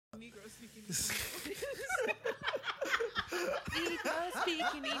Negro speaking. Negro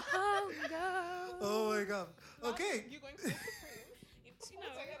speaking Nihongo. Oh my god. Okay. You going to Supreme? You know.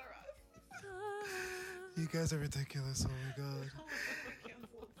 You guys are ridiculous. Oh my god.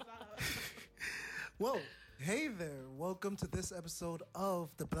 Canceled. Stop. Well, hey there. Welcome to this episode of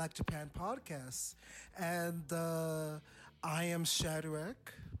the Black Japan Podcast. And I am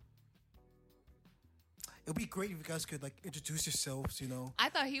Shadrach. It would be great if you guys could like introduce yourselves, you know. I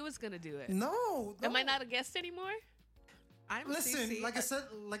thought he was gonna do it. No. Am I not a guest anymore? I'm Listen, Cece. like I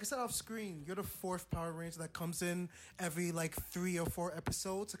said off screen, you're the fourth Power Ranger that comes in every like 3 or 4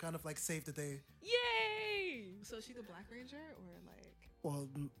 episodes to kind of like save the day. Yay! So is she the Black Ranger or like? Well,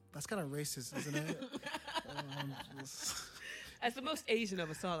 that's kind of racist, isn't it? As the most Asian of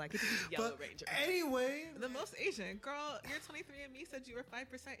us all, I get to be the Yellow But Ranger. anyway, The most Asian girl. Your 23andMe said you were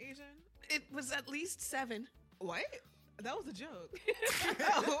 5% Asian. It was at least 7. What? That was a joke.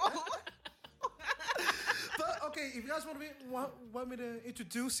 but okay, if you guys want me to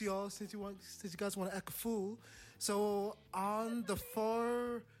introduce y'all, since you guys want to act a fool, so on the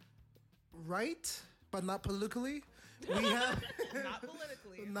far right, but not politically, we have Not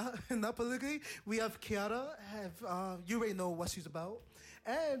politically. not politically. We have Kiara. You already know what she's about,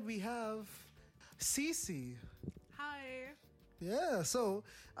 and we have Cece. Hi. Yeah, so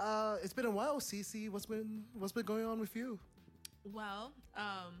it's been a while, Cece. What's been going on with you? Well,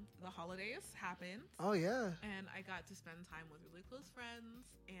 the holidays happened. Oh yeah. And I got to spend time with really close friends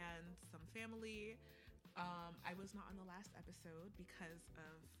and some family. I was not on the last episode because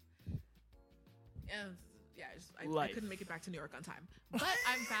of, I couldn't make it back to New York on time. But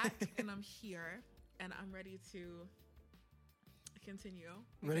I'm back and I'm here and I'm ready to continue.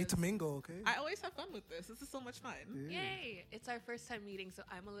 Ready to because mingle, okay? I always have fun with this. This is so much fun. Yay! It's our first time meeting, so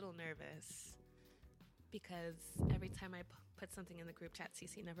I'm a little nervous. Because every time I put something in the group chat,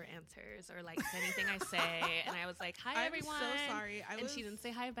 Cece never answers or likes anything I say. And I was like, hi, I'm everyone. so sorry. And she didn't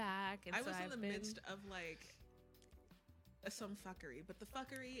say hi back. And I so was in I've the been... midst of like some fuckery, but the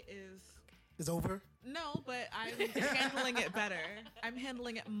fuckery is It's over. no, but I'm handling it better. I'm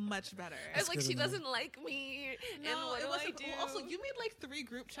handling it much better. I was like, good she enough. doesn't like me. And what it do I wasn't. do? Also, you made like 3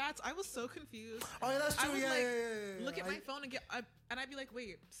 group chats. I was so confused. Oh, yeah, that's I true. would Yeah, like yeah. look at my phone and and I'd be like,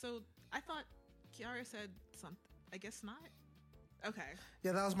 wait. So I thought Kiara said something. I guess not. Okay.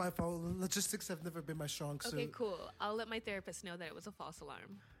 Yeah, that was my fault. Logistics have never been my strong suit. Okay, cool. I'll let my therapist know that it was a false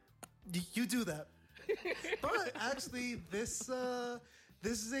alarm. You do that. But actually, this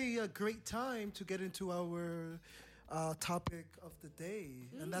is a great time to get into our topic of the day,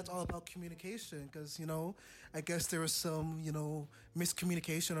 and that's all about communication. Because I guess there was some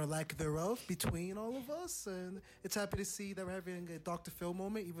miscommunication or lack thereof between all of us, and it's happy to see that we're having a Dr. Phil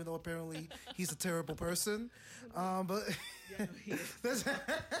moment, even though apparently he's a terrible person. But Yeah, no, he is.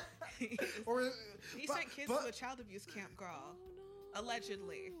 He sent kids to a child abuse camp, girl.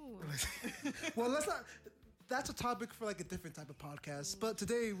 Allegedly. well, let's not. That's a topic for like a different type of podcast. But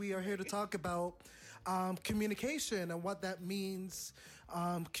today we are here to talk about communication and what that means.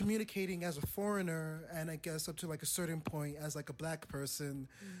 Communicating as a foreigner, and I guess up to like a certain point as like a black person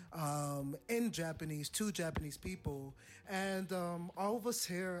in Japanese to Japanese people. And all of us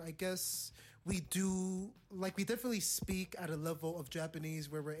here, I guess we definitely speak at a level of Japanese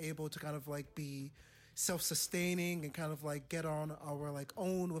where we're able to kind of like be self-sustaining and kind of like get on our like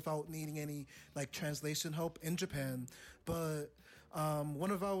own without needing any like translation help in Japan. But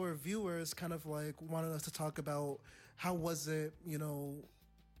one of our viewers kind of like wanted us to talk about how was it,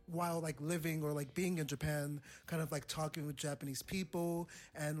 while like living or like being in Japan, kind of like talking with Japanese people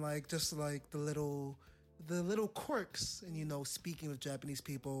and like just like the little quirks and speaking with Japanese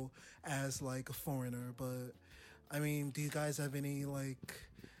people as like a foreigner. But I mean, do you guys have any like,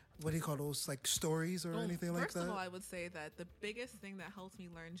 what do you call those, like stories or anything like that? First of all, I would say that the biggest thing that helped me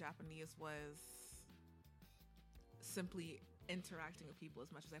learn Japanese was simply interacting with people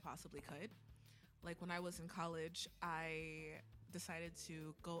as much as I possibly could. Like when I was in college, I decided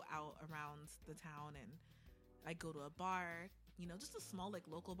to go out around the town and I go to a bar, just a small like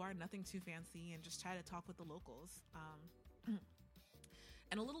local bar, nothing too fancy, and just try to talk with the locals.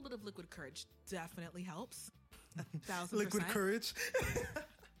 And a little bit of liquid courage definitely helps. 1,000%. Liquid courage.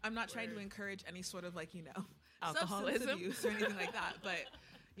 I'm not trying to encourage any sort of like, Alcoholism. substance abuse or anything like that. But,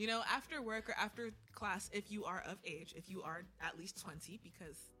 after work or after class, if you are of age, if you are at least 20,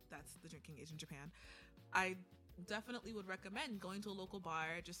 because that's the drinking age in Japan, I definitely would recommend going to a local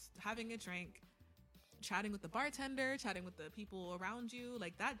bar, just having a drink, chatting with the bartender, chatting with the people around you.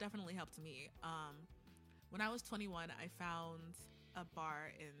 Like that definitely helped me. When I was 21, I found a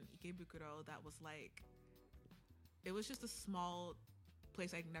bar in Ikebukuro that was like, it was just a small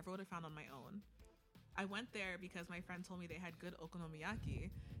place I never would have found on my own. I went there because my friend told me they had good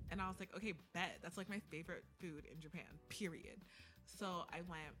okonomiyaki, and I was like, okay, bet. That's like my favorite food in Japan, period. So I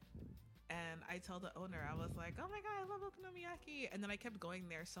went, and I told the owner, I was like, oh my God, I love okonomiyaki. And then I kept going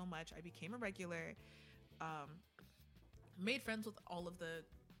there so much. I became a regular, made friends with all of the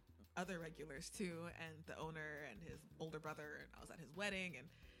other regulars too, and the owner and his older brother, and I was at his wedding, and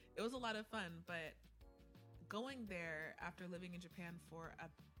it was a lot of fun. But going there after living in Japan for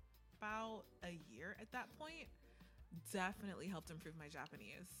about a year at that point definitely helped improve my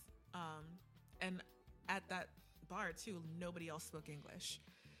Japanese. And at that bar too, nobody else spoke English.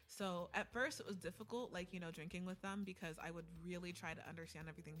 So at first it was difficult, like, drinking with them, because I would really try to understand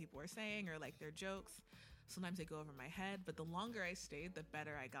everything people were saying or like their jokes. Sometimes they go over my head, but the longer I stayed, the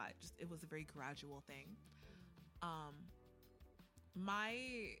better I got. Just, it was a very gradual thing. My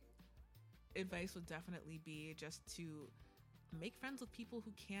advice would definitely be just to make friends with people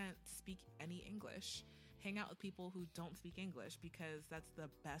who can't speak any English. Hang out with people who don't speak English, because that's the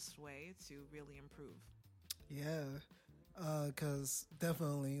best way to really improve. Yeah, because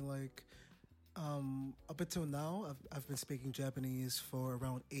definitely, like, up until now, I've been speaking Japanese for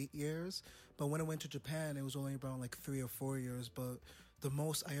around 8 years. But when I went to Japan, it was only around like 3 or 4 years. But the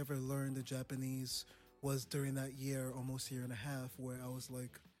most I ever learned the Japanese was during that year, almost year and a half, where I was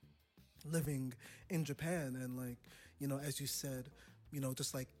like living in Japan. And like, as you said,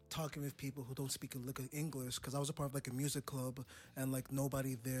 just like talking with people who don't speak a lick of English, because I was a part of like a music club, and like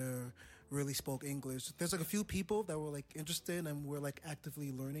nobody there really spoke English. There's like a few people that were like interested and were like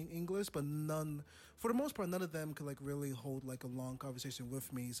actively learning English, but for the most part, none of them could like really hold like a long conversation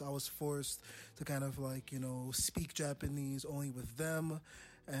with me. So I was forced to kind of like, speak Japanese only with them,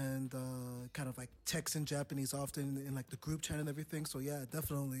 and kind of like text in Japanese often in like the group chat and everything. So yeah,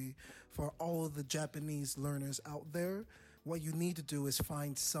 definitely for all of the Japanese learners out there, what you need to do is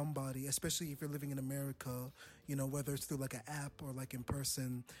find somebody, especially if you're living in America, whether it's through like an app or like in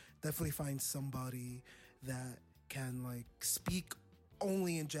person, definitely find somebody that can like speak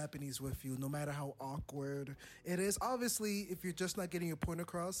only in Japanese with you, no matter how awkward it is. Obviously, if you're just not getting your point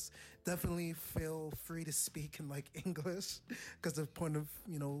across, definitely feel free to speak in like English, because the point of,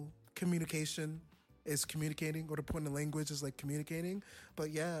 communication is communicating, or the point of language is like communicating.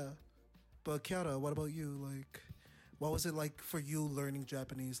 But yeah, but Kiara, what about you? Like, what was it like for you learning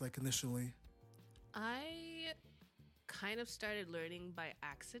Japanese, like initially? I kind of started learning by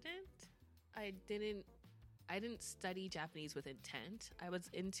accident. I didn't study Japanese with intent. I was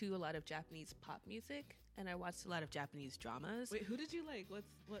into a lot of Japanese pop music, and I watched a lot of Japanese dramas. Wait, who did you like? What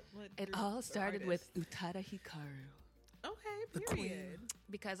It group all started or with artist? Utada Hikaru. Okay, period.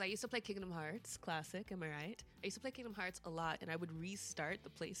 Because I used to play Kingdom Hearts, classic, am I right? I used to play Kingdom Hearts a lot, and I would restart the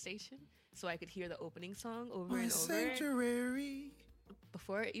PlayStation so I could hear the opening song over and over. Sanctuary.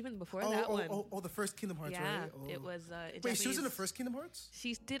 Before that one. The first Kingdom Hearts, yeah, right? Oh. it was. Wait, she was in the first Kingdom Hearts?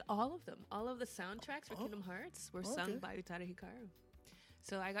 She did all of them. All of the soundtracks for Kingdom Hearts were sung by Utada Hikaru.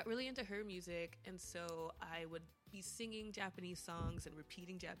 So I got really into her music, and so I would be singing Japanese songs and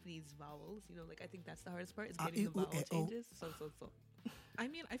repeating Japanese vowels. I think that's the hardest part, is getting the vowel changes. So. I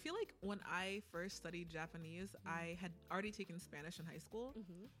mean, I feel like when I first studied Japanese, I had already taken Spanish in high school.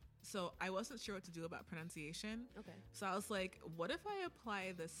 Mm-hmm. So I wasn't sure what to do about pronunciation. Okay. So I was like, what if I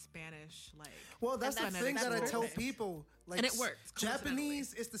apply the Spanish, like... Well, that's the thing that I tell perfect. people. Like, And it works,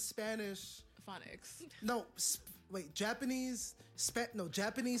 Japanese is the Spanish... Phonics. No, Japanese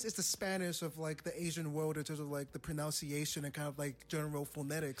is the Spanish of like the Asian world in terms of like the pronunciation and kind of like general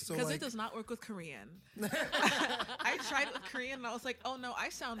phonetics. So Because like, it does not work with Korean. I tried it with Korean and I was like, oh no, I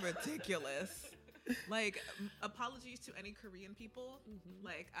sound ridiculous. Like, apologies to any Korean people. Mm-hmm.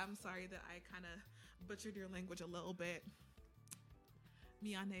 Like, I'm sorry that I kind of butchered your language a little bit.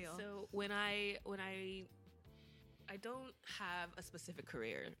 Mianeo. So when I don't have a specific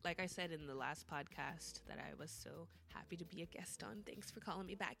career. Like I said in the last podcast that I was so happy to be a guest on. Thanks for calling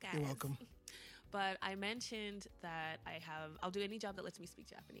me back, guys. You're welcome. But I mentioned that I'll do any job that lets me speak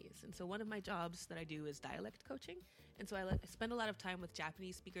Japanese. And so one of my jobs that I do is dialect coaching. And so I spend a lot of time with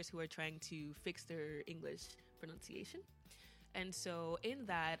Japanese speakers who are trying to fix their English pronunciation. And so in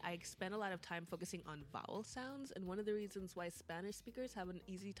that, I spend a lot of time focusing on vowel sounds. And one of the reasons why Spanish speakers have an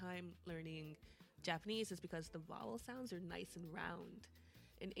easy time learning Japanese is because the vowel sounds are nice and round.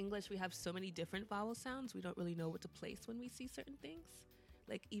 In English, we have so many different vowel sounds, we don't really know what to place when we see certain things.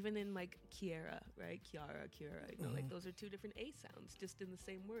 Like even in like Kiara, right? Kiara, like those are two different A sounds just in the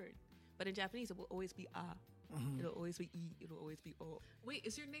same word. But in Japanese, it will always be A. It'll always be E. It'll always be O. Wait,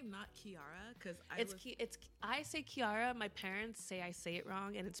 is your name not Kiara? Because I say Kiara. My parents say I say it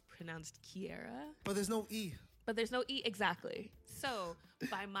wrong, and it's pronounced Kiara. but there's no E. But there's no E exactly. So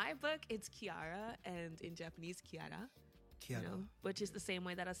by my book, it's Kiara, and in Japanese, Kiara. Kiara. You know, which is the same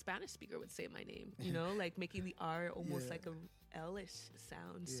way that a Spanish speaker would say my name, you know, like making the R almost Yeah. like a L-ish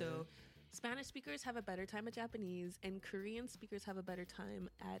sound. Yeah. So Spanish speakers have a better time at Japanese, and Korean speakers have a better time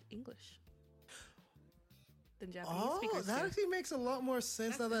at English than Japanese Oh, speakers that do. actually makes a lot more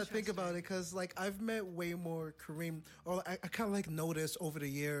sense That's now that I think about it. interesting. Because like I've met way more Korean, or I kind of like noticed over the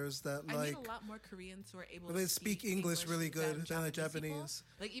years that I like meet a lot more Koreans who are able they to speak English really good than the people. Japanese.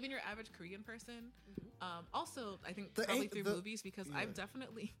 Like even your average Korean person. Also, I think The probably ain't- through the- movies because yeah. I've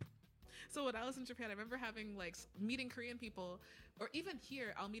definitely. So when I was in Japan, I remember having like meeting Korean people, or even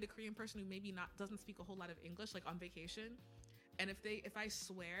here, I'll meet a Korean person who maybe not doesn't speak a whole lot of English, like on vacation. And if I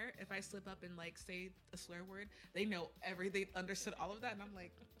swear, if I slip up and like say a swear word, they know they understood all of that, and I'm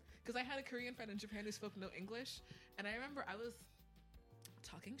like, because I had a Korean friend in Japan who spoke no English, and I remember I was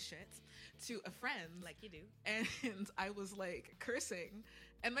talking shit to a friend, Like you do. and I was like cursing,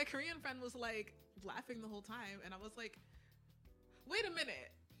 and my Korean friend was like laughing the whole time, and I was like, wait a minute,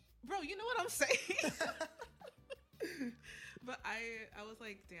 bro, you know what I'm saying? But I was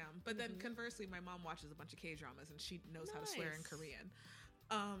like, damn. But then conversely, my mom watches a bunch of K-dramas and she knows how to swear in Nice. Korean.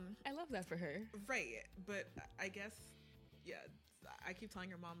 I love that for her. Right, but I guess, yeah, I keep telling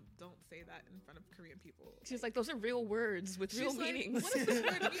your mom, don't say that in front of Korean people. She's like, those are real words with real She's like, meanings. what does this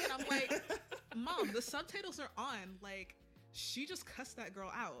word mean? I'm like, Mom, the subtitles are on. Like, she just cussed that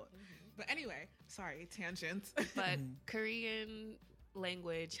girl out. But anyway, sorry, tangent. But Korean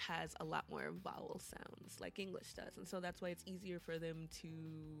language has a lot more vowel sounds like English does. And so that's why it's easier for them to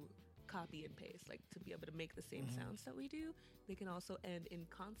copy and paste, like to be able to make the same sounds that we do. They can also end in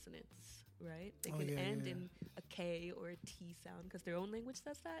consonants, right? They Oh, can yeah, end yeah. in a K or a T sound because their own language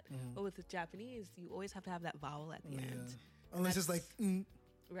does that. But with the Japanese, you always have to have that vowel at the Yeah. end. Unless it's like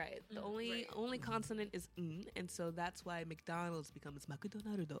Right. The right. only consonant is and so that's why McDonald's becomes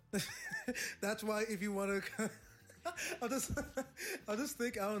McDonaldo. that's why if you want to. I'll just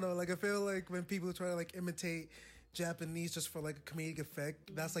think, I don't know, like I feel like when people try to like imitate Japanese just for like a comedic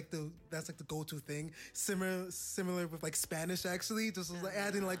effect, that's like the go-to thing. Similar with like Spanish, actually, just like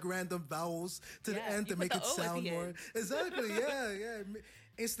adding like random vowels to the Yeah, end you to put make the it O at sound the more end. exactly. Yeah.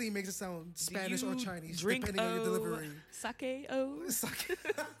 Instantly makes it sound Spanish or you Chinese, drink depending on your delivery. Sake O. It's like-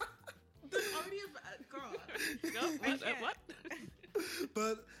 There's already a girl. I can't. What?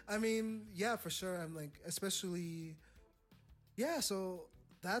 But I mean, yeah, for sure. I'm like, especially, yeah. So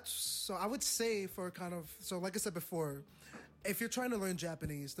I would say for kind of, so like I said before, if you're trying to learn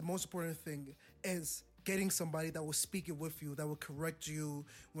Japanese, the most important thing is getting somebody that will speak it with you, that will correct you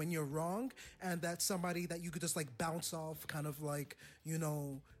when you're wrong, and that's somebody that you could just like bounce off, kind of like, you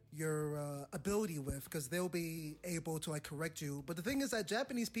know, your ability with, because they'll be able to like correct you. But the thing is that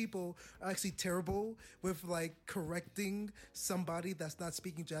Japanese people are actually terrible with like correcting somebody that's not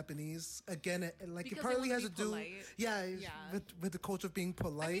speaking Japanese. Again, like Because it they partly wanna has be to do, polite. yeah, Yeah. with the culture of being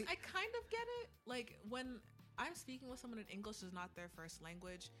polite. I mean, I kind of get it. Like when I'm speaking with someone and English is not their first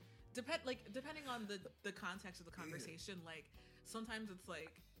language, depending on the context of the conversation. Like sometimes it's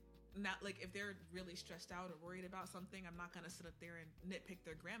like not like if they're really stressed out or worried about something, I'm not gonna sit up there and nitpick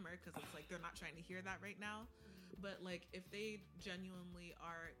their grammar because it's like they're not trying to hear that right now. But like if they genuinely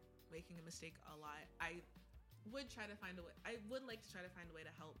are making a mistake a lot, I would try to find a way. I would like to try to find a way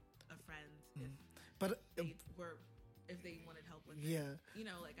to help a friend but if they wanted help with yeah. it. You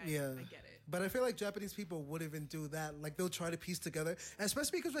know, like I get it. But I feel like Japanese people wouldn't even do that. Like they'll try to piece together, and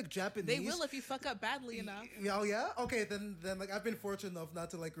especially because like Japanese, They will if you fuck up badly enough. Oh yeah, okay. Then like I've been fortunate enough not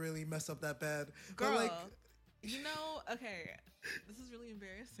to like really mess up that bad. Girl, But like, you know, okay, this is really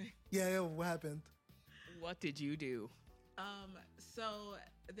embarrassing. yeah. What happened? What did you do? So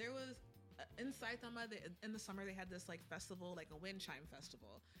there was in Saitama in the summer they had this like festival, like a wind chime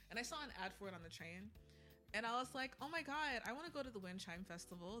festival, and I saw an ad for it on the train, and I was like, oh my god, I want to go to the wind chime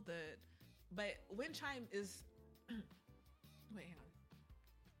festival. But wind chime is wait, hang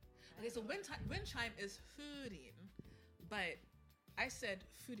on. Okay, so wind chime is furin, but I said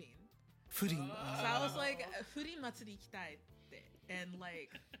furin. Fooding. So I was like, Furin Matsuri ikitai tte. And like,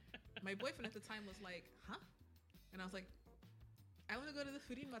 my boyfriend at the time was like, huh? And I was like, I want to go to the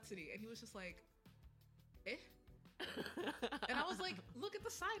Furin Matsuri. And he was just like, eh? And I was like, look at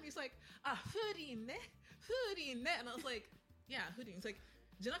the sign. He's like, Furin ne? Furin ne? And I was like, yeah, Furin. He's like,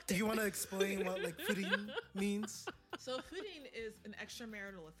 janakute. Do you want to explain what like fooding means? So Furin is an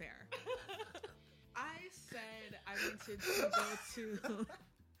extramarital affair. I said I wanted to go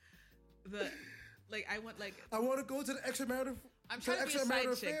to I want to go to the extramarital. I'm trying to be a side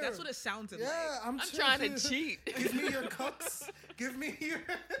extramarital chick. affair. That's what it sounded Yeah, like. I'm trying to cheat. Give me your cucks. Give me your.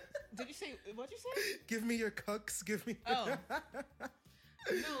 Did you say, what'd you say? Give me your cucks. Give me. Oh.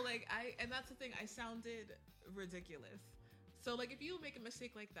 No, like, and that's the thing, I sounded ridiculous. So, like, if you make a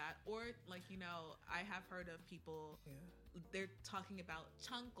mistake like that, or, like, you know, I have heard of people, they're talking about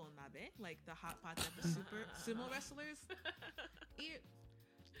chanko nabe, like the hot pot that the sumo wrestlers eat.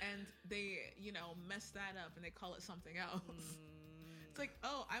 And they, you know, mess that up and they call it something else. It's like,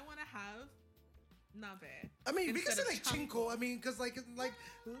 oh, I want to have nabe. I mean, we can say instead like of chinko. I mean, because like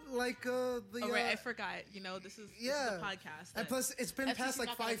the. Oh, right, I forgot. You know, this is the podcast. And plus, it's been FCC past like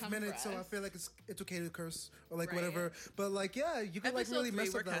not gonna 5 come minutes, for so I us. feel like it's okay to curse or like Right. whatever. But like, yeah, you can like Episode really 3,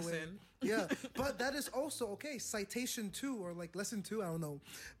 mess we're up that way. cussing. Yeah, but that is also okay. Citation 2 or like lesson 2. I don't know,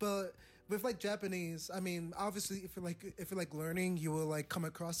 but. With like Japanese, I mean, obviously, if you're like learning, you will like come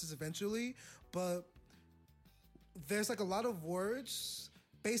across this eventually. But there's like a lot of words.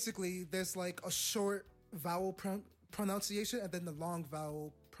 Basically, there's like a short vowel pronunciation and then the long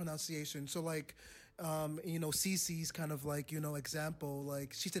vowel pronunciation. So like, you know, Cece's kind of like, you know, example.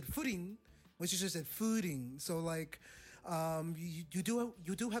 Like she said "footing" when she just said "fooding." So like. You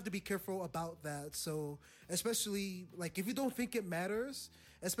do have to be careful about that. So especially like if you don't think it matters,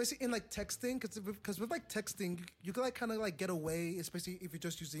 especially in like texting, because with like texting you can like kind of like get away, especially if you're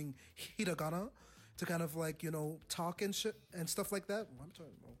just using hiragana to kind of like, you know, talk and shit and stuff like that. Well, I'm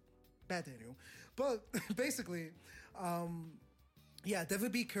talking about bad Daniel, but basically, yeah, definitely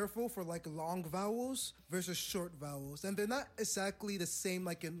be careful for like long vowels versus short vowels, and they're not exactly the same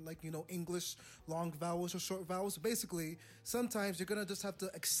like in like, you know, English long vowels or short vowels. Basically, sometimes you're gonna just have to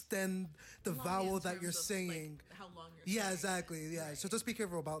extend the Long vowel in that terms you're of, saying. like, how long you're Yeah, saying. exactly. Yeah, Right. so just be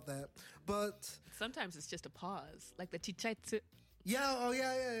careful about that. But Sometimes it's just a pause, like the chichaitsu, yeah, oh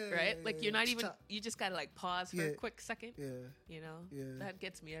yeah. right? yeah, Like yeah, you're not even, Cha- you just gotta like pause for Yeah. a quick second. Yeah. You know, Yeah. that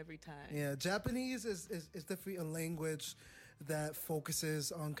gets me every time. Yeah, Japanese is definitely a language that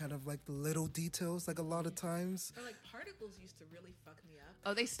focuses on kind of like the little details, like a lot of times. Or like particles used to really fuck me up.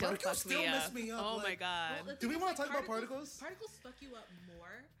 Oh, they still Particles fuck me still up. mess me up, Oh my like- god. Well, the Do thing we is, wanna like, talk about particles? Particles fuck you up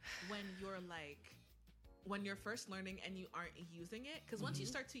more when you're like, when you're first learning and you aren't using it. Because once you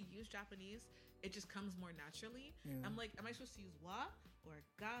start to use Japanese, it just comes more naturally. Yeah. I'm like, am I supposed to use wa or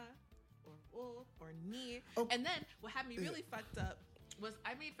ga or wo or ni? Oh. And then what had me really fucked up was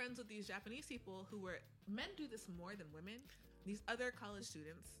I made friends with these Japanese people who were, men do this more than women. These other college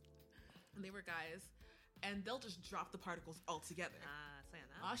students, and they were guys, and they'll just drop the particles altogether.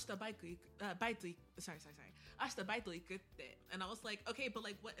 Ashita baitu sorry. Ashita baitu ikutte. And I was like, okay, but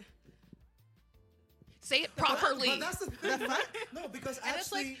like what? Say it properly. But that's the fact. No, because And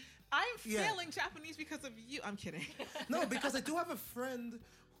it's like, actually, I'm Yeah. failing Japanese because of you. I'm kidding. no, because I do have a friend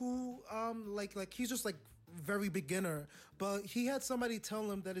who like he's just like very beginner, but he had somebody tell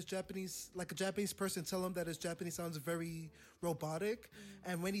him that his Japanese, like a Japanese person tell him that his Japanese sounds very robotic.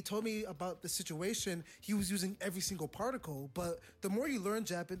 And when he told me about the situation, he was using every single particle. But the more you learn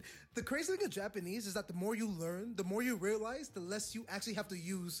Japan, the crazy thing of Japanese is that the more you learn, the more you realize, the less you actually have to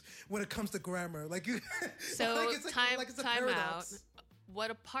use when it comes to grammar. Like you, So like it's time it's a out. paradox. What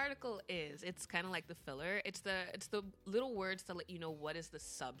a particle is, it's kind of like the filler. It's the little words to let you know what is the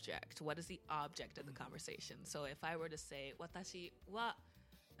subject, what is the object of the conversation. So if I were to say watashi wa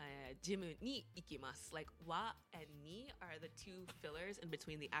jimu ni ikimasu, like wa and ni are the two fillers in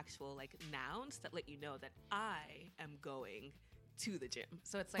between the actual like nouns that let you know that I am going to the gym.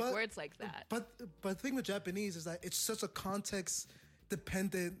 So it's like But- words like that. But the thing with Japanese is that it's such a context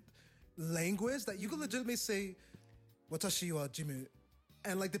dependent language that you can legitimately say watashi wa jimu,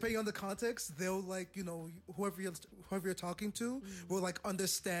 and like depending on the context, they'll like, you know, whoever you're talking to will like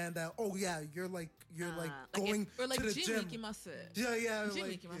understand that, oh yeah, you're like like going Or like to the gym gym. ikimasu. Yeah, Gym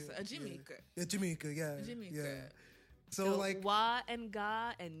like, ikimasu. yeah, A gym yeah. iku. Yeah, gym iku, yeah. Gym iku. Yeah. so So like wa and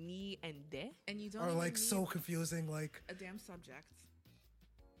ga and ni and de. And you don't are even like need so confusing, like a damn subject.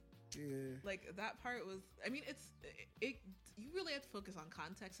 yeah. Like that part was, I mean, it you really have to focus on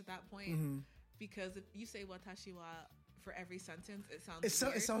context at that point, Mm-hmm. because if you say watashi wa for every sentence, it sounds It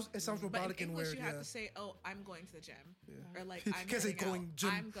weird. sounds But in robotic and English, weird. you have Yeah. to say, "Oh, I'm going to the gym," or like, You "I'm can't say heading out. going gym.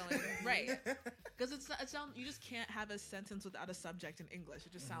 I'm going right," because it sounds. You just can't have a sentence without a subject in English.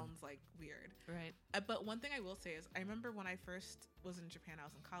 It just Mm-hmm. sounds like weird. Right. But one thing I will say is, I remember when I first was in Japan, I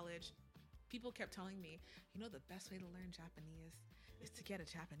was in college. People kept telling me, you know, the best way to learn Japanese is to get a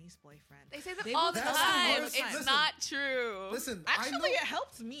Japanese boyfriend. They say that They all will the That's the time. worst. It's Listen. not true. Listen, I Actually, know. it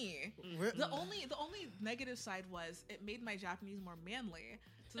helped me. We're- The only negative side was it made my Japanese more manly,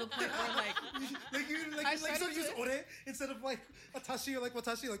 to the point where like I like started use to- ore instead of like atashi or like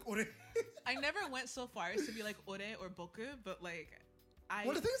watashi, like ore. I never went so far as to be like ore or boku, but like I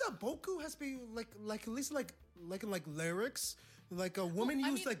Well, the thing is that boku has been like at least like in like lyrics, Like a woman Well, I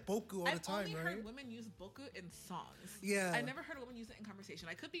use mean, like boku all the I've time, only right? heard women use boku in songs. Yeah. I never heard a woman use it in conversation.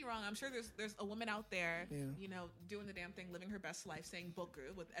 I could be wrong. I'm sure there's a woman out there, Yeah. you know, doing the damn thing, living her best life, saying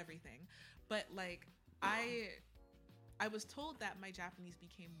boku with everything. But like, I was told that my Japanese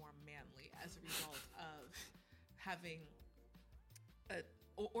became more manly as a result of having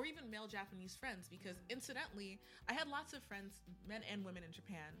or even male Japanese friends, because incidentally, I had lots of friends, men and women in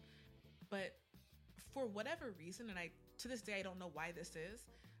Japan, but for whatever reason, and to this day I don't know why this is,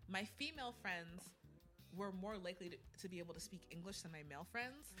 my female friends were more likely to be able to speak English than my male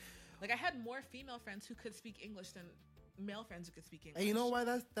friends. Like I had more female friends who could speak English than male friends who could speak English. And you know why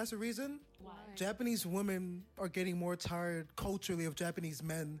that's the reason? Why? Japanese women are getting more tired culturally of Japanese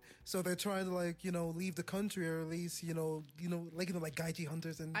men, so they're trying to like leave the country, or at least like gaiji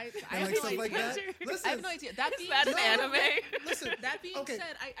hunters and I and have like no stuff like idea. that. Listen, I have no idea. That Is being that an said- anime? listen. That being Okay,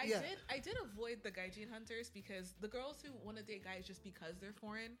 said, yeah. I did avoid the gaijin hunters, because the girls who want to date guys just because they're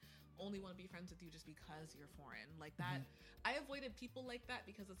foreign only want to be friends with you just because you're foreign. Like that, I avoided people like that,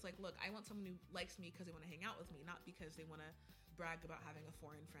 because it's like, look, I want someone who likes me because they want to hang out with me, not because they want to brag about having a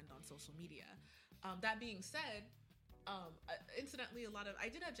foreign friend on social media. That being said, incidentally, I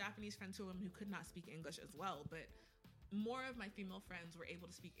did have Japanese friends who could not speak English as well, but more of my female friends were able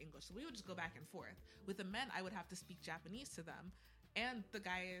to speak English, so we would just go back and forth. With the men, I would have to speak Japanese to them, and the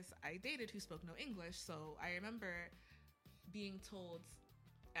guys I dated who spoke no English. So I remember being told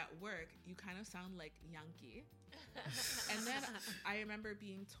at work, you kind of sound like Yankee. And then I remember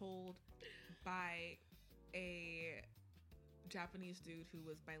being told by a Japanese dude who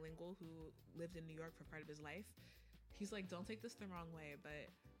was bilingual, who lived in New York for part of his life, he's like, don't take this the wrong way, but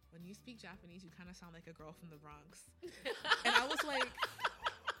when you speak Japanese, you kind of sound like a girl from the Bronx. And I was like,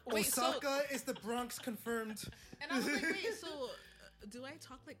 wait, Osaka is the Bronx confirmed. and I was like, wait, so do I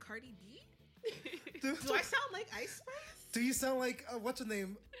talk like Cardi B? Do I sound like Ice Spice? Do you sound like what's her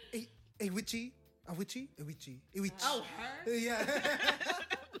name? Iwichi? Oh, her? Yeah.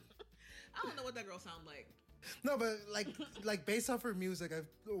 I don't know what that girl sound like. No, but like based off her music,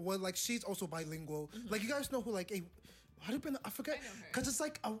 she's also bilingual. Like you guys know who how do you pronounce? I forget, I know her. because it's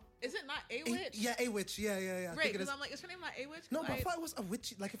like Is it not A-Witch? yeah, A-Witch. Yeah. I Right, think it because is. I'm like, is her name not A-Witch? No, but I thought it was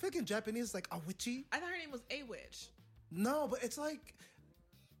Awichi. Like I feel like in Japanese, it's like Awichi. I thought her name was A-Witch. No, but it's like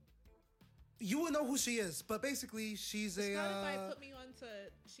you will know who she is. But basically, she's a Spotify put me on to.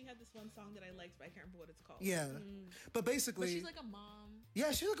 She had this one song that I liked, but I can't remember what it's called. yeah. But basically, But she's like a mom.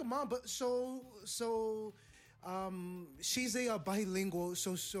 yeah, she's like a mom. But she's a bilingual.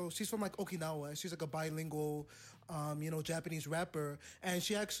 So she's from like Okinawa. And she's like a bilingual, Japanese rapper. And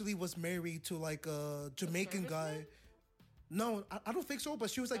she actually was married to like a Jamaican guy. serviceman? No, I don't think so. But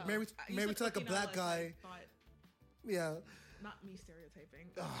she was like married You to said like a Okinawa, black so I guy. thought- Yeah. Not me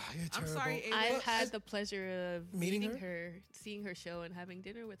stereotyping. Ah, you're I'm terrible. sorry, A-Witch. I've had the pleasure of Meeting meeting her? her, seeing her show, and having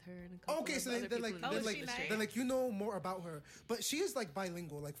dinner with her. And a couple Okay, of so other then people like in Oh, the is she industry. nice? then like you know more about her, but she is like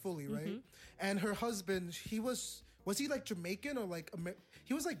bilingual, like fully, right? And her husband, was he like Jamaican or like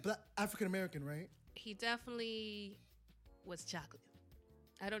he was like black African American, right? He definitely was chocolate.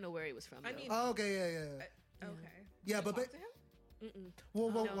 I don't know where he was from. I though. mean- Oh, okay, yeah. Okay. Yeah, Did you but talk to him? Mm-mm.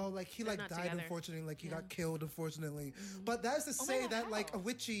 well, No, like he they're like not died together. unfortunately, like he Yeah. got killed unfortunately. But that's to Oh my say God, that like how?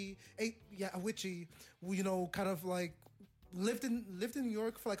 Awichi, kind of like lived in New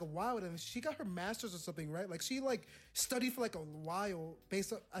York for like a while, and she got her master's or something, right? Like she like studied for like a while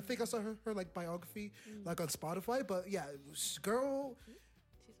based on, I think I saw her like biography like on Spotify. But yeah, girl,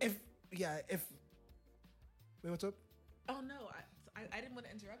 if wait, what's up? Oh no, I didn't want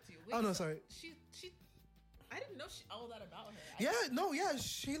to interrupt you. Wait, Oh, no, so sorry. She. I didn't know all that about her.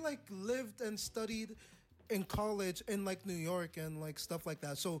 She like lived and studied in college in like New York and like stuff like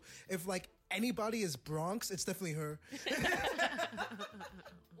that. So if like anybody is Bronx, it's definitely her.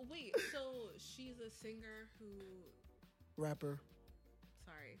 Wait, so she's a singer who, Rapper,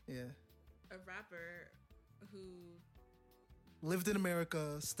 sorry, yeah. a rapper who. Lived in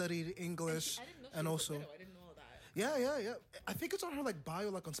America, studied English, I didn't know she and was also a widow. I didn't know all that. yeah. I think it's on her like bio,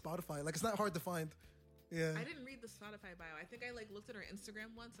 like on Spotify. Like it's not hard to find. Yeah, I didn't read the Spotify bio. I think I like looked at her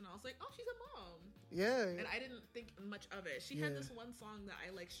Instagram once, and I was like, "Oh, she's a mom," yeah. and I didn't think much of it. She Yeah. had this one song that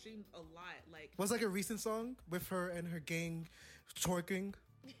I like streamed a lot. Like Was like a recent song with her and her gang twerking.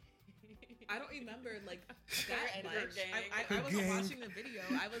 I don't remember like Her that and her much. gang. I Her wasn't gang. watching the video.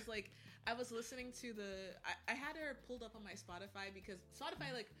 I was listening to I had her pulled up on my Spotify because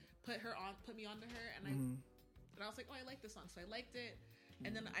Spotify like put me onto her, and I was like, oh, I like this song, so I liked it,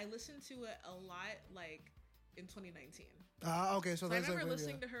 and then I listened to it a lot like in 2019. Okay, so So I that's remember like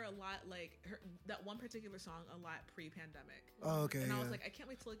listening to her a lot, like that one particular song a lot pre-pandemic. Oh, okay, And I was yeah. like, I can't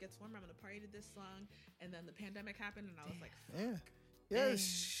wait till it gets warmer. I'm gonna party to this song. And then the pandemic happened, and I was like, Yeah. Yeah, Dang.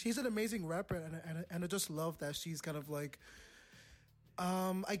 she's an amazing rapper, and I just love that she's kind of like,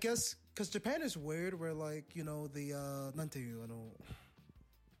 I guess, because Japan is weird, where like, you know, the, なんていう、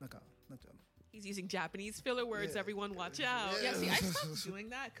なんか、なんていうの He's using Japanese filler words. Yeah. Everyone, watch out. yeah. See, I stopped doing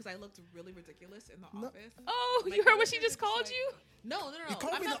that because I looked really ridiculous in the office. Oh, My you heard what she coworkers just were called like- you? No. You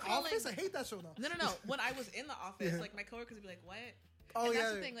call I'm me not The calling. Office? I hate that show now. No. When I was in the office, Yeah. like my coworkers would be like, "What?" Oh, and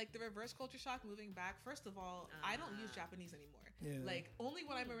that's yeah. the thing. Like the reverse culture shock moving back. First of all, I don't use Japanese anymore. Yeah. Like only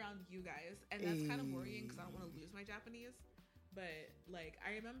when I'm around you guys, and that's kind of worrying because I don't want to lose my Japanese. But like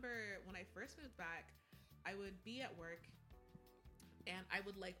I remember when I first moved back, I would be at work, and I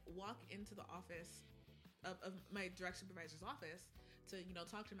would like walk into the office of my direct supervisor's office to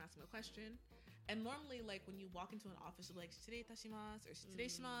talk to him, ask him a question. And normally, like when you walk into an office, you're like "shirei itashimasu" or "shirei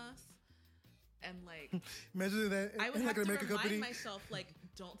shimasu," and like Imagine that I would in have like an to American remind company. myself, like,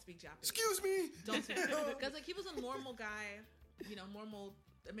 don't speak Japanese. Excuse me. Don't speak because like he was a normal guy, normal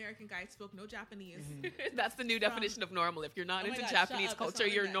American guy, spoke no Japanese. That's the new definition of normal. If you're not Oh my into God, shut Japanese up. That's culture,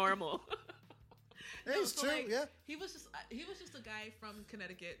 not you're like that. normal. Hey, it's so, true. like, Yeah. He was just a guy from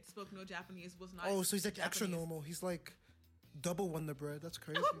Connecticut, spoke no Japanese, was not. Oh, so he's like extra Japanese. normal. He's like double Wonder Bread. That's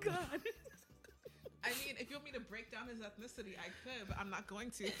crazy. Oh God. I mean, if you want me to break down his ethnicity, I could, but I'm not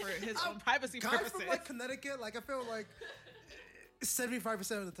going to for his own privacy Guy purposes. from like Connecticut, like I feel like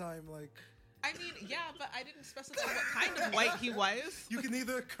 75% of the time, like I mean, yeah, but I didn't specify what kind of white he was. you can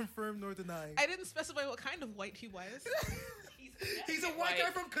neither confirm nor deny. I didn't specify what kind of white he was. He's a white guy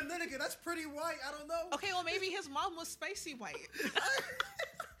from Connecticut. That's pretty white. I don't know. Okay, well maybe his mom was spicy white.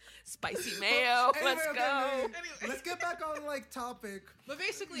 Spicy mayo. Anyway, Let's okay, go. anyway, Anyway. let's get back on like topic. But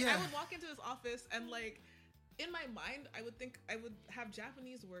basically, Yeah. I would walk into his office and like, in my mind, I would think I would have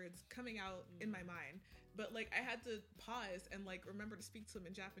Japanese words coming out in my mind. But like, I had to pause and like remember to speak to him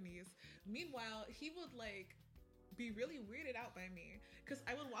in Japanese. Meanwhile, he would like be really weirded out by me because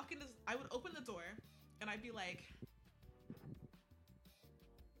I would I would open the door and I'd be like,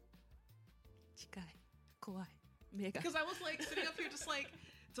 Chikai. Kawaii. Mega. because I was like sitting up here just like,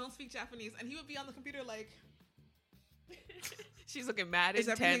 don't speak Japanese, and he would be on the computer like, She's looking mad Is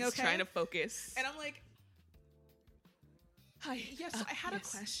everything intense, okay? trying to focus. and I'm like, Hi. yes, I had a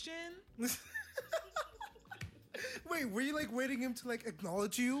question. Wait, were you like waiting him to like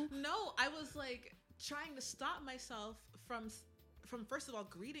acknowledge you? No, I was like trying to stop myself from first of all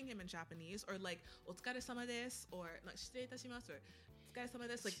greeting him in Japanese or like "otsukare-sama desu" or like "shirei itashimasu" or "otsukare-sama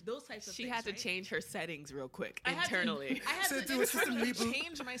desu," like those types of She things. had to right? change her settings real quick I had to- internally. I had So to do a system internally reboot.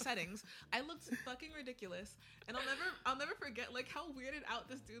 change my settings. I looked fucking ridiculous, and I'll never forget like how weirded out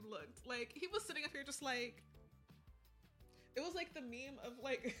this dude looked. Like he was sitting up here just like, it was like the meme of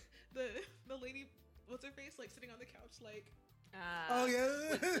like the lady, what's her face, like sitting on the couch like. Oh yeah.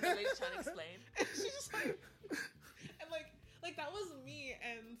 With the lady's trying to explain. And she's just like, and like that was me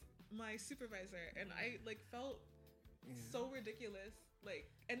and my supervisor, and I like felt so ridiculous. Like,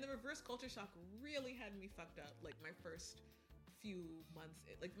 and the reverse culture shock really had me fucked up. Like my first few months,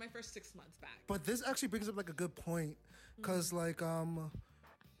 like my first 6 months back. But this actually brings up like a good point, cause like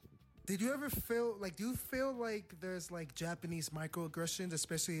did you ever feel like do you feel like there's like Japanese microaggressions,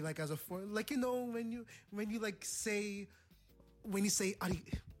 especially like as a foreign, like when you like say when you say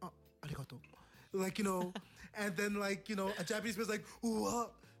arigato, like and then like a Japanese person's like uwa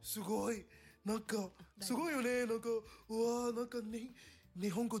sugoi nanka sugoi yo ne nanka uwa nanka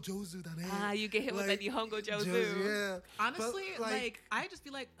nihongo jouzu da ne. You get hit with Like, the Nihongo Jozu. yeah. Honestly, But, like I just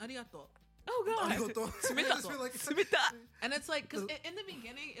be like arigato. Oh God. arigato. I just feel like Sumita. And it's like, because in the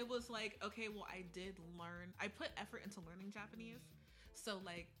beginning, it was like, okay, well, I did learn. I put effort into learning Japanese. So,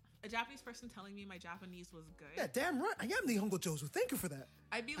 like, a Japanese person telling me my Japanese was good, yeah, damn right. I am Nihongo Jozu. Thank you for that.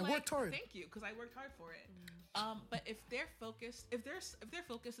 I'd be I like, worked hard. thank you, because I worked hard for it. But if their focus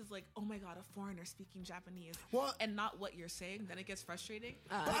is like, oh my god, a foreigner speaking Japanese, Well- and not what you're saying, then it gets frustrating.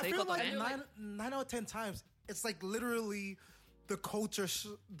 But I so you feel go like there. nine out of 10 times, it's like literally the culture,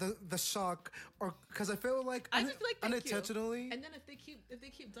 the shock, or because I feel like I just feel like thank unintentionally. you. And then if they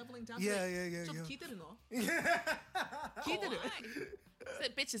keep doubling down, Yeah, like, yeah. ちょっと聞いてるの? Yeah.聞いてる?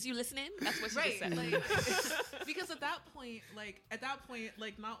 Said, bitches, you listening? That's what she Right, just said. like, because at that point,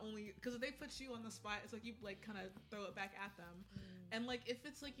 like not only because if they put you on the spot, it's like you like kind of throw it back at them, and like if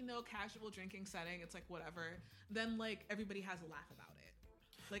it's like casual drinking setting, it's like whatever. Then like everybody has a laugh about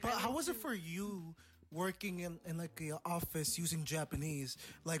it. Like, But I how like was it to- for you working in like an office using Japanese?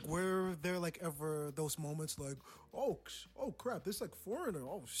 Like, were there like ever those moments like, oh crap, this like foreigner,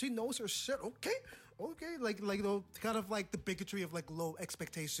 oh she knows her shit, okay, Okay, like the kind of like the bigotry of like low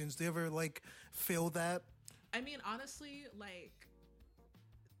expectations. Do you ever like feel that? I mean, honestly, like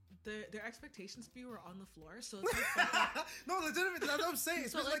their expectations for you are on the floor. So if you fuck up, No, legitimately, that's what I'm saying.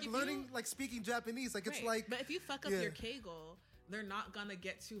 It's So, just like, like if learning, you- like speaking Japanese. Like it's right. like, but if you fuck up yeah. your keigo, they're not gonna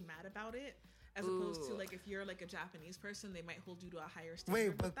get too mad about it. As opposed to Ooh. like if you're like a Japanese person, they might hold you to a higher standard wait,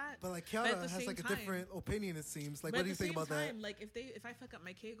 with but that. but like But Kiara at the has same like a time- different opinion. It seems like, But what at do you the think same about time, like if I fuck up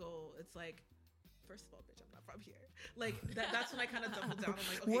my keigo, it's like, first of all, bitch, I'm not from here. Like that's when I kind of double down. I'm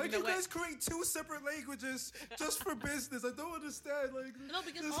like, okay, Why'd you know you what? guys create two separate languages just for business? I don't understand. Like, No,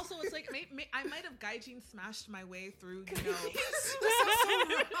 because this- also it's like I might have gaijin smashed my way through, you know.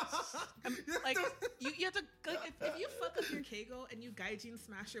 Like you have to like if you fuck up your keigo and you gaijin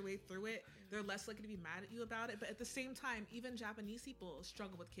smash your way through it, they're less likely to be mad at you about it. But at the same time, even Japanese people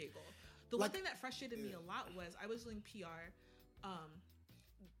struggle with keigo. The one Like- thing that frustrated me a lot was I was doing PR,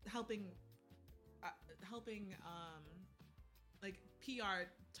 helping like PR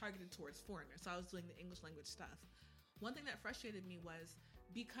targeted towards foreigners. So I was doing the English language stuff. One thing that frustrated me was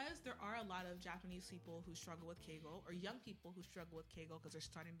because there are a lot of Japanese people who struggle with keigo, or young people who struggle with keigo because they're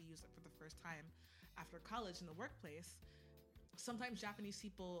starting to use it for the first time after college in the workplace. Sometimes Japanese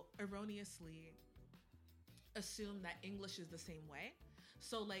people erroneously assume that English is the same way.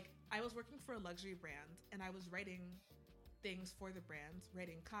 So like I was working for a luxury brand and I was writing things for the brand,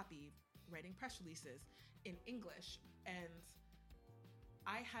 writing copy, writing press releases in English, and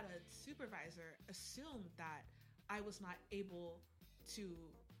I had a supervisor assume that I was not able to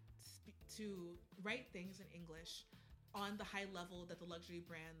write things in English on the high level that the luxury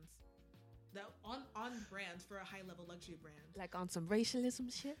brands that on brand for a high level luxury brand. Like on some racialism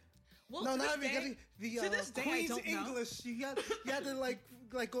shit. Well, no, to not this even day- getting the to this day, I Queen's don't know. English. You had to like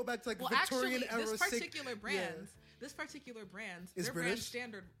go back to like Well, Victorian actually, era. this particular brand, yeah. this particular brand, Is their British? brand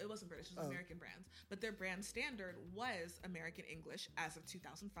standard, it wasn't British, it was Oh. American brands, but their brand standard was American English as of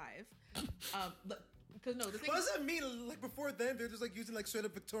 2005. Because no, the thing What is, does that mean? Like before then, they're just like using like straight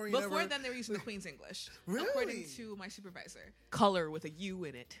up Victorian before era. then they were using the Queen's English, Really? according to my supervisor. Color with a U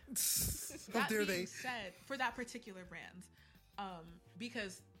in it. How That dare being they? said, for that particular brand,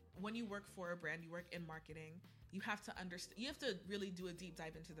 because when you work for a brand, you work in marketing, you have to understand, you have to really do a deep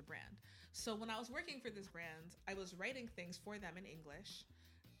dive into the brand. So when I was working for this brand, I was writing things for them in English,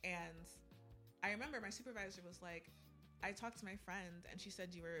 and I remember my supervisor was like, I talked to my friend and she said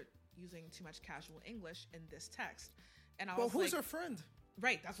you were using too much casual English in this text. And I Well, was who's like, her friend?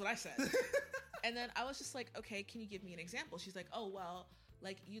 right, that's what I said. And then I was just like, okay, can you give me an example? She's like, oh, well,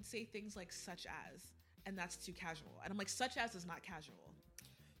 like you'd say things like such as, and that's too casual. And I'm like, such as is not casual.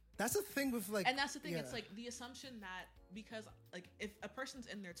 That's the thing with like, And that's the thing. yeah. It's like the assumption that because like if a person's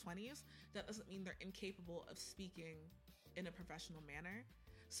in their 20s, that doesn't mean they're incapable of speaking in a professional manner.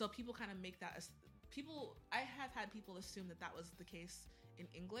 So people kind of make that as I have had people assume that that was the case in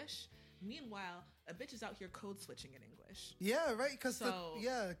English. Meanwhile, a bitch is out here code switching in English. Yeah, right. Because So-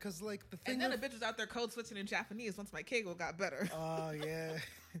 because like the thing. And then of, a bitch was out there code switching in Japanese once my keigo got better. Oh yeah.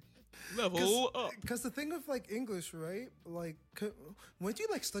 Level up. Because the thing with like English, right? Like, when you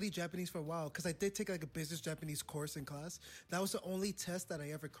like study Japanese for a while? Because I did take like a business Japanese course in class. That was the only test that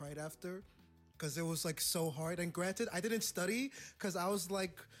I ever cried after, because it was like so hard. And granted, I didn't study because I was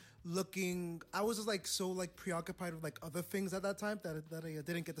like I was just like so like preoccupied with like other things at that time that I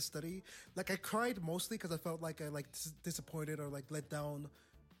didn't get to study. Like I cried mostly because I felt like I like disappointed or like let down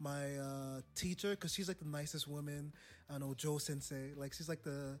my teacher, because she's like the nicest woman. I know, Joe Sensei. Like she's like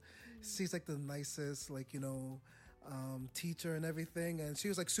the nicest, like, you know, teacher and everything. And she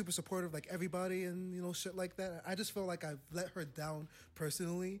was like super supportive, like everybody, and you know, shit like that. I just felt like I let her down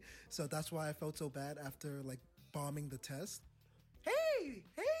personally, so that's why I felt so bad after like bombing the test. Hey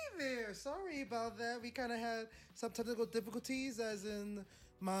there! Sorry about that. We kind of had some technical difficulties, as in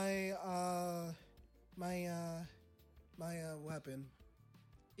my what happened?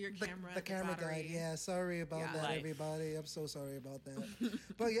 Your camera, The camera died. battery. Yeah, sorry about Yeah. that, Life. everybody. I'm so sorry about that.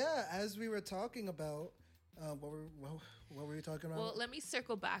 But yeah, as we were talking about, what were we talking about? Well, let me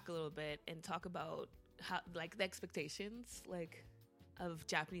circle back a little bit and talk about how, like, the expectations, like, of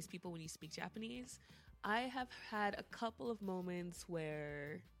Japanese people when you speak Japanese. I have had a couple of moments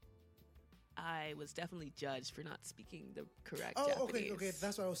where I was definitely judged for not speaking the correct Japanese. okay.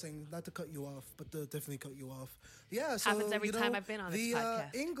 That's what I was saying. Not to cut you off, but to definitely cut you off. Yeah, so Happens every you know, time I've been on this the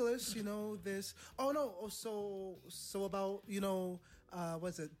podcast. English, you know, this. Oh no, so about, you know,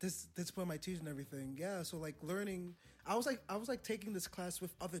 what's it? This point my teacher and everything. Yeah, so like learning. I was like taking this class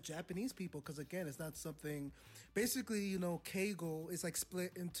with other Japanese people, because again, it's not something. Basically, you know, Keigo is like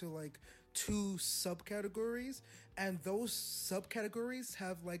split into like 2 subcategories, and those subcategories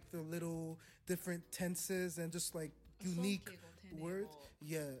have like the little different tenses and just like unique words.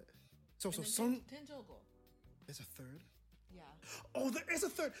 Yeah. So song is a third. Yeah. Oh, there is a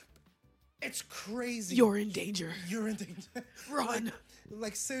third. It's crazy. You're in danger. You're in danger. Run.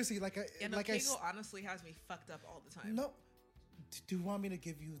 Like seriously, like Kegel honestly has me fucked up all the time. No. Do you want me to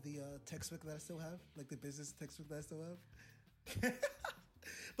give you the textbook that I still have, like the business textbook that I still have?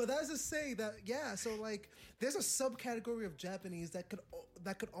 But that's to say that so like there's a subcategory of Japanese that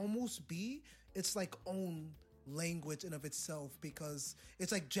could almost be its like own language in of itself, because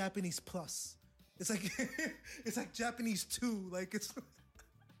it's like Japanese plus. It's like it's like Japanese 2. Like it's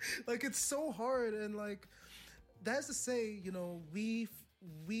like it's so hard, and like that's to say, you know, we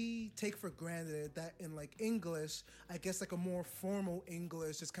take for granted that in like English, I guess like a more formal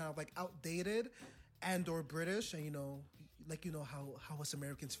English is kind of like outdated and or British, and you know how us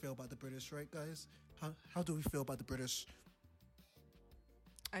Americans feel about the British, right, guys? How do we feel about the British?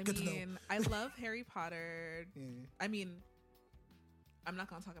 I mean, I love Harry Potter. Yeah. I mean, I'm not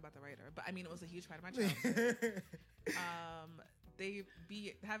gonna talk about the writer, but I mean, it was a huge part of my childhood. They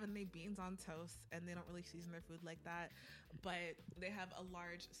be having their beans on toast, and they don't really season their food like that, but they have a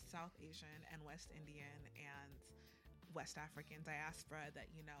large South Asian and West Indian and West African diaspora that,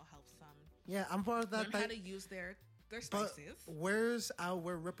 you know, helps them. Yeah, I'm part of that. Learn how to use their spices. But where's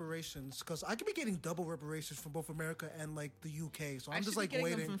our reparations? Because I could be getting double reparations from both America and like the UK. So I'm just like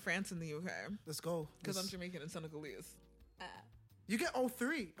waiting. Them from France and the UK. Let's go. Because I'm Jamaican and Senegalese. You get all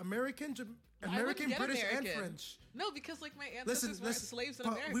three: American, British, American. And French. No, because like my ancestors weren't slaves in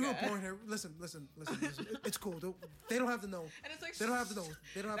America. We were born here. Listen. It's cool. They don't have to know. And it's like, they don't have to know.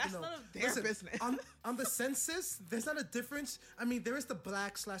 They don't have to know. That's none of their business. On the census, there's not a difference. I mean, there is the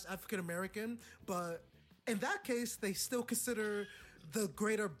Black/African American, but in that case, they still consider the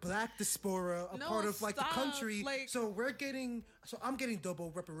greater Black diaspora a part of like the country. Like, so I'm getting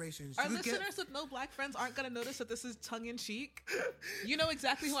double reparations. Our listeners with no Black friends aren't gonna notice that this is tongue in cheek. You know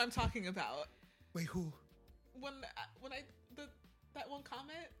exactly who I'm talking about. Wait, who? When that one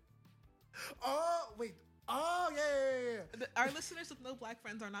comment. Oh wait. Oh yeah. Our listeners with no Black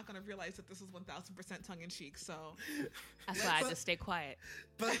friends are not gonna realize that this is 1000% tongue in cheek. So that's why I just stay quiet.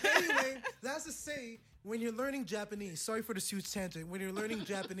 But anyway, that's to say, when you're learning Japanese, sorry for this huge tangent. When you're learning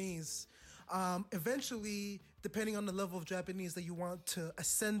Japanese, eventually, depending on the level of Japanese that you want to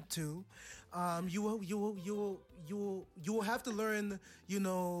ascend to, you will have to learn, you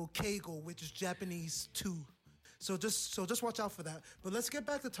know, Keigo, which is Japanese 2. So just watch out for that. But let's get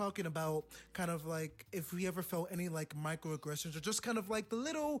back to talking about kind of like if we ever felt any like microaggressions or just kind of like the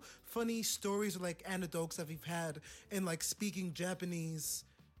little funny stories or like anecdotes that we've had in like speaking Japanese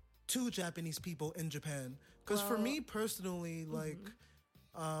to Japanese people in Japan. Because for me personally, like,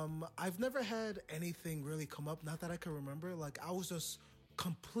 I've never had anything really come up. Not that I can remember. Like, I was just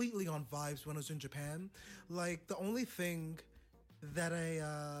completely on vibes when I was in Japan. Like, the only thing that I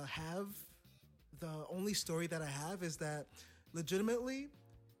the only story that I have is that legitimately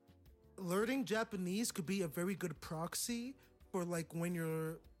learning Japanese could be a very good proxy for like when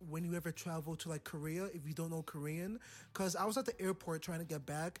you ever travel to like Korea if you don't know Korean. Because I was at the airport trying to get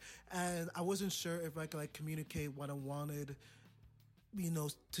back and I wasn't sure if I could like communicate what I wanted, you know,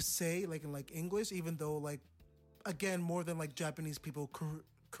 to say like in like English, even though like, again, more than like Japanese people,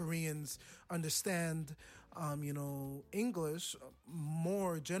 Koreans understand you know, English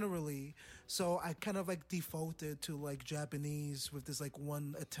more generally. So I kind of like defaulted to like Japanese with this like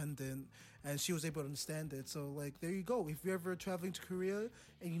one attendant, and she was able to understand it. So like, there you go. If you're ever traveling to Korea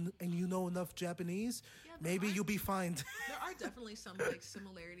and you know enough Japanese, maybe you'll be fine. There are definitely some like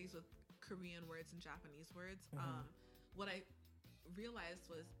similarities with Korean words and Japanese words. What I realized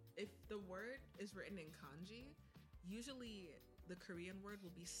was if the word is written in kanji, usually the Korean word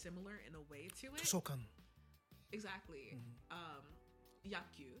will be similar in a way to it. Shokan. Exactly.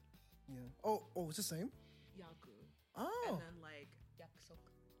 Yakyu. Yeah. Oh, it's the same? Yaku. Oh. And then like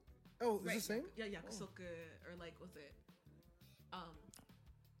Yakusoku. Oh, it's the same? Yeah, yakusoku. Or like, was it?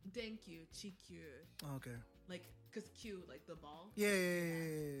 Denkyu, chikyu. Oh, okay. Like, cause Q, like the ball.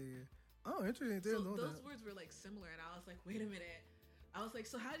 Yeah. Oh, interesting. I didn't know those that. words were like similar, and I was like, wait a minute. I was like,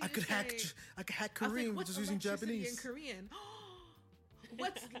 so how do you I could hack Korean with just using Japanese. In Korean?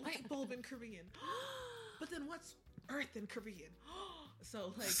 What's light bulb in Korean? But then what's earth in Korean?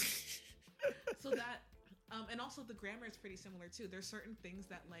 So like, so that, and also the grammar is pretty similar too. There's certain things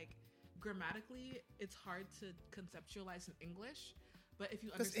that like grammatically it's hard to conceptualize in English, but if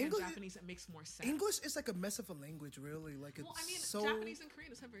you understand Japanese, it makes more sense. English is like a mess of a language, really. Like it's Japanese and Korean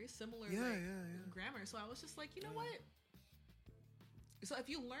just have very similar grammar. So I was just like, you know what? So if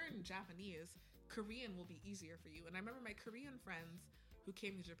you learn Japanese, Korean will be easier for you. And I remember my Korean friends who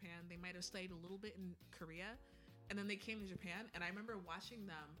came to Japan, they might have studied a little bit in Korea, and then they came to Japan, and I remember watching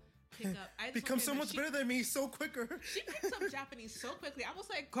them pick up. I Become so much better than me so quicker. She picks up Japanese so quickly. I was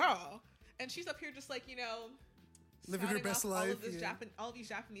like, girl, and she's up here just like, living her best life. All of these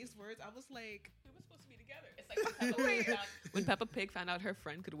Japanese words. I was like, we were supposed to be together. It's like when Peppa Pig found out her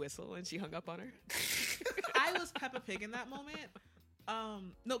friend could whistle and she hung up on her. I was Peppa Pig in that moment.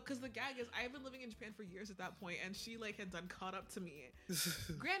 No, because the gag is I've been living in Japan for years at that point, and she like had done caught up to me.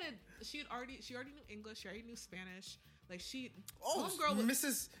 Granted, she already knew English, she already knew Spanish. Like homegirl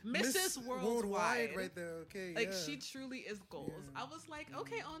was Mrs. Worldwide right there. Okay, like she truly is goals. Yeah. I was like,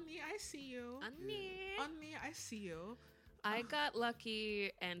 okay, Onni, I see you. Onni, I see you. I got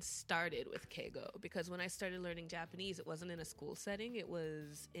lucky and started with Keigo because when I started learning Japanese, it wasn't in a school setting. It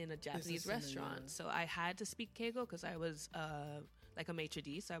was in a Japanese restaurant. So I had to speak Keigo because I was like a maitre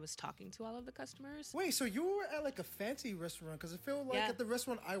d', so I was talking to all of the customers. Wait, so you were at like a fancy restaurant? Because I feel like at the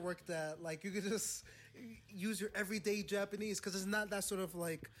restaurant I worked at, like you could just use your everyday Japanese because it's not that sort of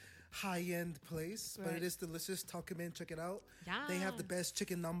like high-end place, but it is delicious. Talk in, check it out. Yeah. They have the best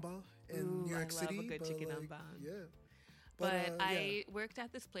chicken namba in New York City. I love a good chicken namba. Yeah. But I worked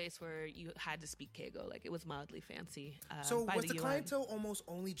at this place where you had to speak Keigo. Like, it was mildly fancy. So was the clientele almost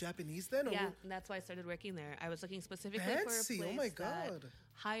only Japanese then? Yeah, and that's why I started working there. I was looking specifically for a place oh my God. that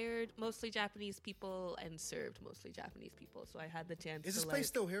hired mostly Japanese people and served mostly Japanese people. So I had the chance Is this place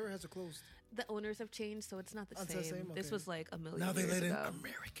still here or has it closed? The owners have changed, so it's not the same. Okay. This was like a million years ago. Now they let in ago.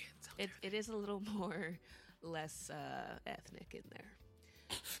 Americans. It is a little more less ethnic in there.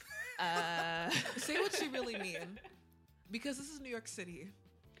 Say what you really mean. Because this is New York City.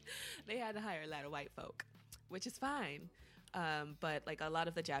 They had to hire a lot of white folk, which is fine. But like a lot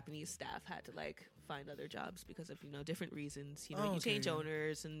of the Japanese staff had to like find other jobs because of, different reasons. You change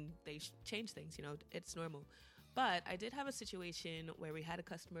owners and they change things, it's normal. But I did have a situation where we had a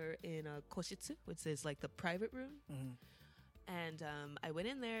customer in a koshitsu, which is like the private room. Mm-hmm. And I went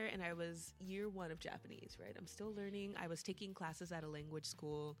in there and I was year 1 of Japanese, right? I'm still learning. I was taking classes at a language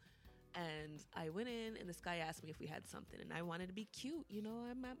school. And I went in, and this guy asked me if we had something, and I wanted to be cute.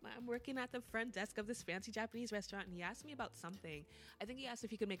 I'm working at the front desk of this fancy Japanese restaurant, and he asked me about something. I think he asked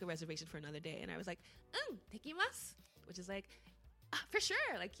if he could make a reservation for another day, and I was like, tekimasu, which is like, for sure.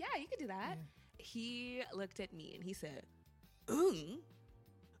 Like, yeah, you could do that. Yeah. He looked at me, and he said,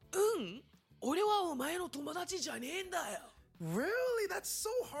 俺はお前の友達じゃねえんだよ. Really? That's so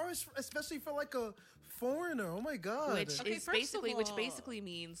harsh, especially for like a foreigner. Oh my God. Which basically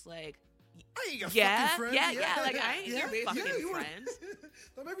means like, I ain't your fucking friend. Yeah. Like, I ain't your fucking friend.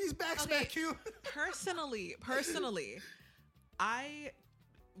 Don't make me backsmack you. Personally,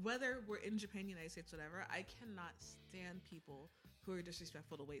 whether we're in Japan, United States, whatever, I cannot stand people who are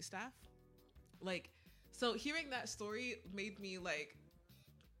disrespectful to wait staff. Like, so hearing that story made me like,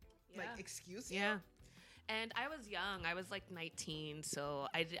 excuse you? Yeah. And I was young. I was like 19, so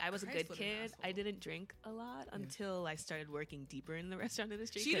I was a good kid. I didn't drink a lot until I started working deeper in the restaurant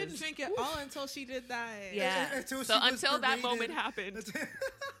industry. She didn't drink at all until she did that. Yeah. Until that moment happened.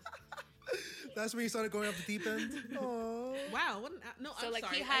 That's when you started going off the deep end. Aww. Wow. So I'm like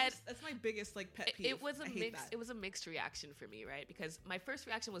sorry. That's my biggest like pet peeve. It was a mix. It was a mixed reaction for me, right? Because my first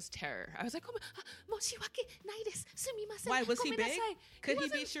reaction was terror. I was like, "Moshiwake nai desu. Sumimasen." Why was he big? Could he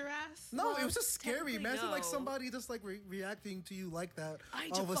beat your ass? No, it was just scary. Imagine like somebody just like reacting to you like that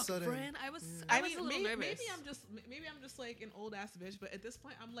all of a sudden. Friend. I was a little nervous. Maybe I'm just like an old ass bitch. But at this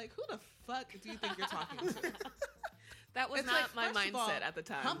point, I'm like, who the fuck do you think you're talking to? That was not my mindset at the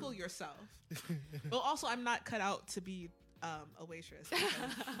time. Humble yourself. Well, also, I'm not cut out to be a waitress.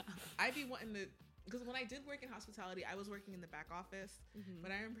 I'd be wanting to, because when I did work in hospitality, I was working in the back office. Mm-hmm.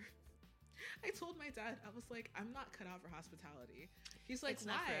 But I remember I told my dad, I was like, I'm not cut out for hospitality. He's like, it's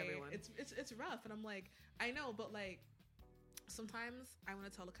why? Not for everyone. It's rough. And I'm like, I know, but like, sometimes I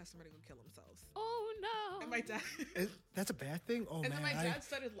want to tell the customer to go kill themselves. Oh no! And my dad, that's a bad thing. Oh and man! And then my dad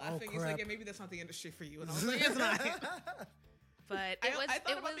started laughing. Oh, he's like, "Yeah, maybe that's not the industry for you." And I was like, "It's not." But I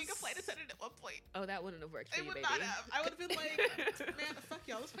thought about being a flight attendant at one point. Oh, that wouldn't have worked for you, baby. It would not have. I would have been like, "Man, fuck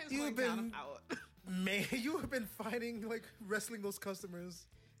y'all. This plane's going down. I'm out." Man, you have been fighting, like wrestling those customers.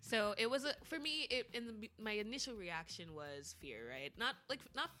 So it was for me. My initial reaction was fear, right? Not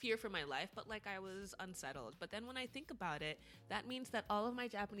fear for my life, but like I was unsettled. But then when I think about it, that means that all of my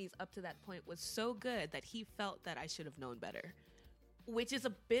Japanese up to that point was so good that he felt that I should have known better, which is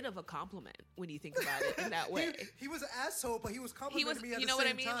a bit of a compliment when you think about it in that way. He was an asshole, but he was complimenting me at the same time. What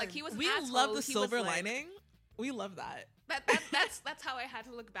I mean? Like he was. We an asshole. love the silver lining. We love that. That's how I had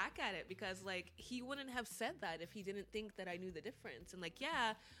to look back at it, because like he wouldn't have said that if he didn't think that I knew the difference. And like,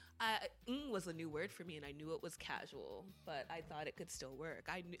 yeah, was a new word for me, and I knew it was casual, but I thought it could still work.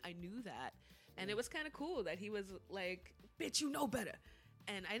 I knew that, and it was kind of cool that he was like, "Bitch, you know better,"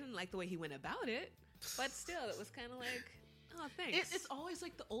 and I didn't like the way he went about it, but still, it was kind of like, "Oh, thanks." It's always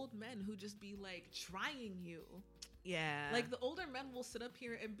like the old men who just be like trying you. Yeah, Like the older men will sit up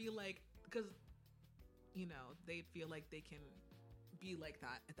here and be like, because you know they feel like they can be like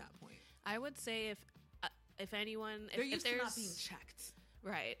that at that point. I would say if anyone, They're if used to there's not being checked.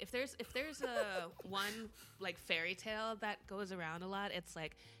 right, if there's a one like fairy tale that goes around a lot, it's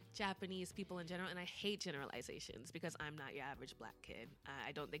like Japanese people in general, and I hate generalizations because I'm not your average black kid.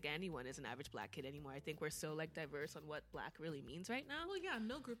 I don't think anyone is an average black kid anymore. I think we're so like diverse on what black really means right now. Well, yeah,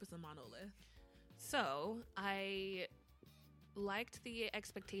 no group is a monolith. So I liked the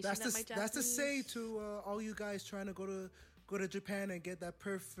expectation That's that my Japanese... that's to say to all you guys trying to go to Japan and get that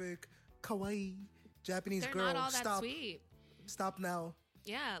perfect kawaii Japanese They're girl. not all that Stop. sweet. Stop now.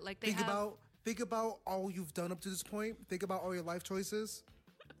 Yeah, like they Think have... about all you've done up to this point. Think about all your life choices,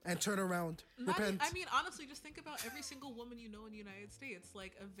 and turn around. Repent. I mean, honestly, just think about every single woman you know in the United States.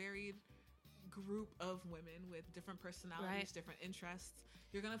 Like a varied group of women with different personalities, Right. different interests.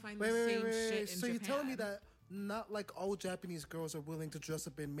 You're gonna find wait, the wait, same wait, shit wait. in So Japan. you're telling me that not like all Japanese girls are willing to dress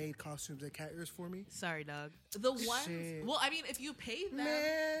up in maid costumes and cat ears for me? Sorry, dog. the ones? Shit. Well, I mean, if you pay them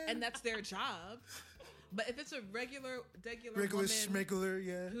Man. and that's their job. But if it's a regular Regular woman schmegular,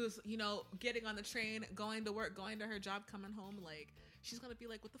 yeah. who's, you know, getting on the train, going to work, going to her job, coming home, like, she's gonna be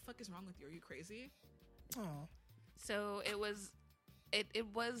like, what the fuck is wrong with you? Are you crazy? Oh. So it was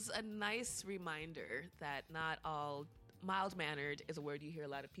a nice reminder that not all mild-mannered is a word you hear a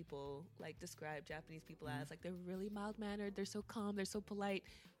lot of people like describe Japanese people as. Like, they're really mild-mannered, they're so calm, they're so polite.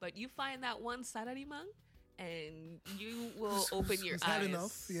 But you find that one salaryman, and you will open your Is eyes. that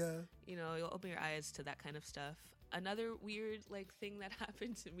enough? Yeah. You know, you'll open your eyes to that kind of stuff. Another weird like thing that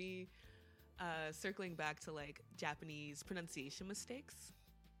happened to me, circling back to like Japanese pronunciation mistakes.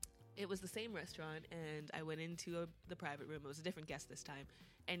 It was the same restaurant, and I went into the private room. It was a different guest this time,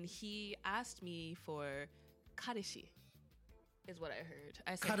 and he asked me for kareshi, is what I heard.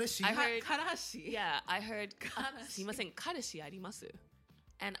 I said, Kareshi? I heard, Karashi. yeah, I heard Kareshi. すいません, kareshi arimasu.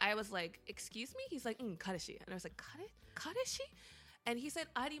 And I was like, excuse me? He's like, kareshi. And I was like, kareshi? And he said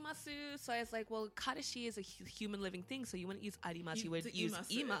arimasu. So I was like, well, kareshi is a human living thing, so you wouldn't use arimasu, you would the use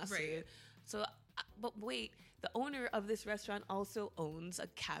imasu, imasu. right. So, but wait, the owner of this restaurant also owns a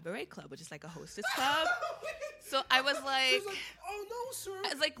cabaret club, which is like a hostess club. So I was like, She's like, oh no, sir. I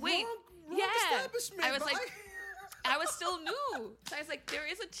was like, wait, wrong yeah. establishment. I was bye." like, I was still new. So I was like, there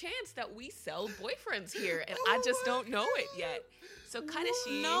is a chance that we sell boyfriends here, and I just don't know it yet. So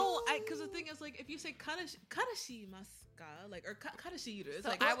kareshi. No, because the thing is, like, if you say karashi maska, like, or karashi yuru, it's So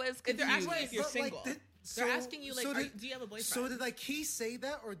like, I was if they're asking confused. if you're But, like, single, did- they're so- asking you, like, so did- do you have a boyfriend? So did like he say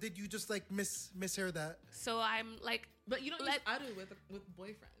that, or did you just like mishear that? So I'm like, But you don't Let- use aru with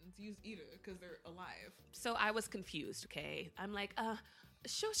boyfriends. You use iru because they're alive. so I was confused, okay? I'm like,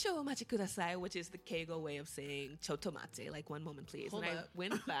 shosho omachi kudasai, which is the Keigo way of saying chotomate, like 1 moment please. Hold and up. I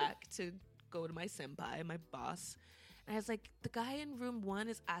went back to go to my senpai, my boss, and I was like, the guy in room 1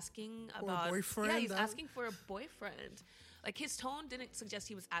 is asking For a about... boyfriend? Yeah, he's That- asking for a boyfriend. Like, his tone didn't suggest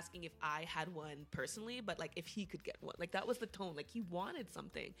he was asking if I had one personally, but like if he could get one. Like, that was the tone. Like, he wanted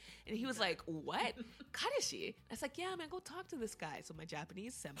something. And he was like, what? Kareshi? I was like, yeah, man, go talk to this guy. So my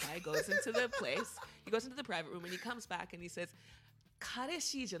Japanese senpai goes into the place. He goes into the private room and he comes back and he says,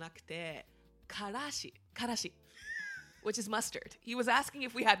 kareshi janakute, karashi, which is mustard. He was asking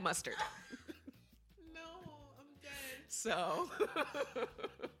if we had mustard. No, I'm dead. So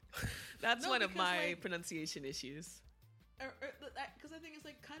that's No, one of because, my like- pronunciation issues. Because the thing is,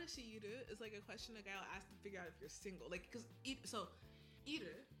 like, karashi iru is like a question a guy will ask to figure out if you're single. Like, because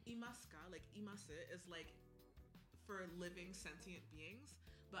iru, imaska, like imasu, is like for living sentient beings,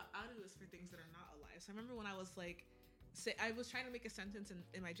 but aru is for things that are not alive. So I remember when I was like, I was trying to make a sentence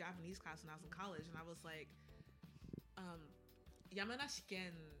in my Japanese class when I was in college, and I was like, Yamanashi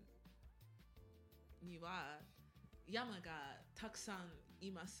ken ni wa yama ga takusan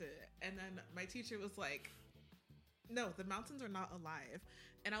imasu, and then my teacher was like, no, the mountains are not alive.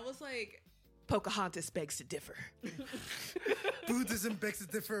 And I was like, Pocahontas begs to differ. Buddhism begs to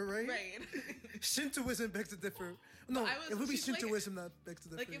differ, right? right. Shintoism begs to differ. No, I was- it would be she's like- Shintoism that begs to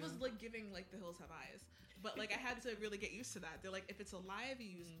differ. Like, it was yeah. like giving like the hills have eyes. But like I had to really get used to that. They're like, if it's alive, you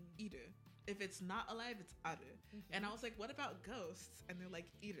use iru. If it's not alive, it's aru. And I was like, what about ghosts? And they're like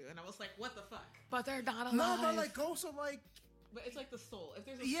iru. And I was like, what the fuck? But they're not alive. No, but like ghosts are like But it's like the soul. If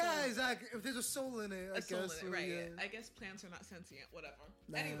there's a Yeah, soul, exactly. If there's a soul in it, I a soul guess. in it, right? Yeah. I guess plants are not sentient. Whatever.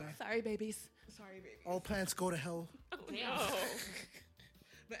 Nah. Anyway, Sorry, babies. sorry, baby. All plants go to hell. Oh, Damn. no.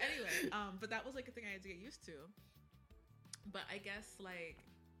 But anyway, but that was like a thing I had to get used to. But I guess like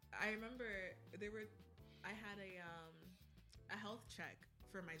I remember I had a health check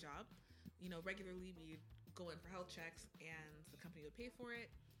for my job. You know, regularly we'd go in for health checks and the company would pay for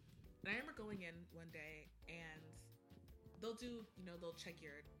it. And I remember going in one day and they'll check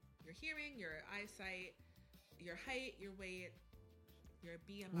your hearing, your eyesight, your height, your weight, your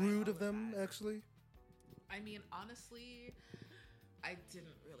BMI. Rude all of them, that. actually. I mean, honestly, I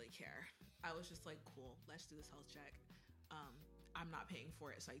didn't really care. I was just like, cool, let's do this health check. I'm not paying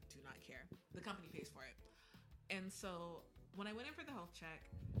for it, so I do not care. The company pays for it. And so when I went in for the health check,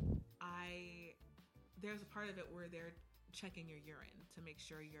 there's a part of it where they're checking your urine to make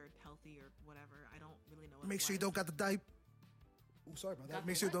sure you're healthy or whatever. I don't really know what Make it sure you was. don't got the sorry about that. Got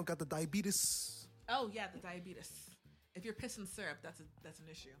Make the sure you what? don't got the diabetes. Oh yeah, the diabetes. If you're pissing syrup, that's an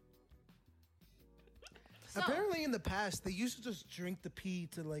issue. So, Apparently, in the past, they used to just drink the pee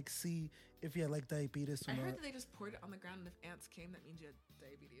to like see if you had like diabetes or I not. heard that they just poured it on the ground, and if ants came, that means you had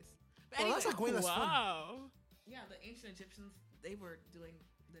diabetes. But Well, anyway, that's like way less fun. Wow. yeah, the ancient Egyptians, they were doing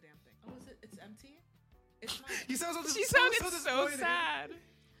the damn thing. Oh, is it? It's empty. It's not. He sounds so She sounded so disappointed. sad.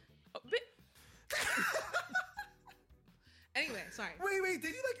 Oh, Anyway, sorry. Wait,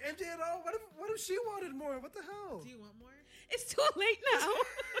 did you like MJ at all? What if she wanted more? What the hell? Do you want more? It's too late now.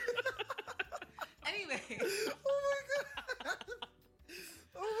 Anyway, Oh my god.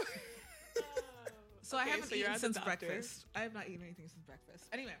 Oh my. so I Okay, haven't so you're eaten at the since doctor. breakfast. I have not eaten anything since breakfast.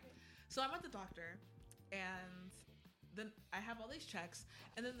 Anyway, so I'm at the doctor, and then I have all these checks,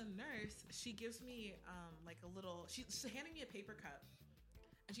 and then the nurse, she gives me like a little. She's handing me a paper cup,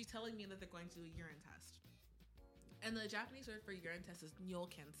 and she's telling me that they're going to do a urine test. And the Japanese word for urine test is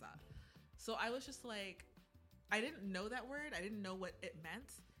nyokensa. So I was just like, I didn't know that word. I didn't know what it meant.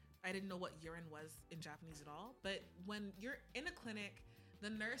 I didn't know what urine was in Japanese at all. But when you're in a clinic, the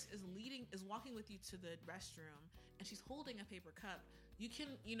nurse is walking with you to the restroom, and she's holding a paper cup. You can,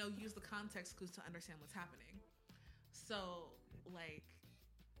 use the context clues to understand what's happening. So like,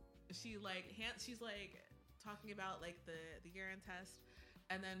 she's like talking about like the urine test,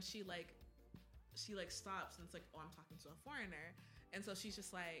 and then she stops and it's like, oh, I'm talking to a foreigner. And so she's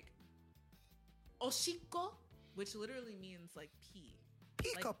just like, oshiko, which literally means like pee.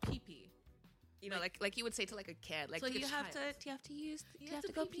 Pee Like cup. pee-pee. You know, like you would say to like a kid, like, So do like you a have child. to use, You have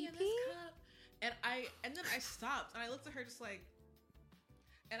to go pee in pee? this cup. And then I stopped and I looked at her just like,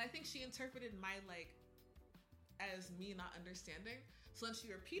 and I think she interpreted my like as me not understanding. So then she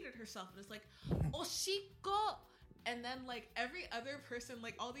repeated herself and it's like, oshiko. And then like every other person,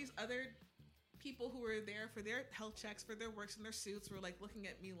 like all these other people who were there for their health checks, for their works in their suits, were like looking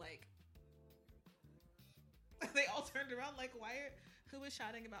at me like, they all turned around like, who was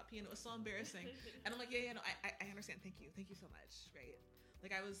shouting about pee? And it was so embarrassing. And I'm like, yeah, no, I understand. Thank you so much. Right?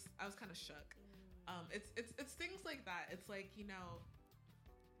 Like I was kind of shook. It's things like that. It's like,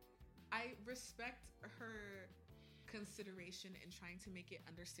 I respect her consideration in trying to make it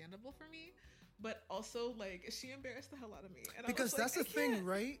understandable for me, but also like she embarrassed the hell out of me. And Because I was that's like, the thing,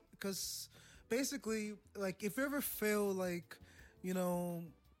 right? Because basically, like, if you ever feel like,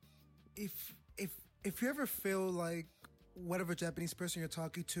 if you ever feel like whatever Japanese person you're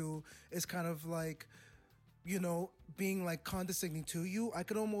talking to is kind of like, being like condescending to you, I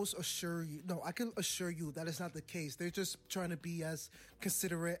can assure you that it's not the case. They're just trying to be as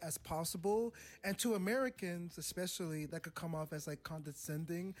considerate as possible. And to Americans, especially, that could come off as like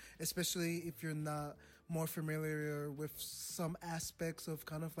condescending, especially if you're not more familiar with some aspects of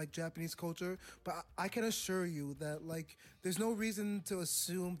kind of like Japanese culture. But I can assure you that like there's no reason to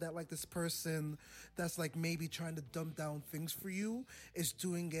assume that like this person that's like maybe trying to dumb down things for you is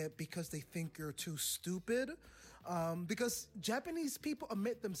doing it because they think you're too stupid. Because Japanese people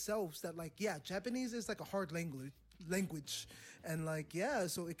admit themselves that like, yeah, Japanese is like a hard language. And like, yeah,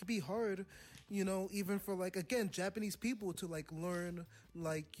 so it could be hard, even for like, again, Japanese people to like learn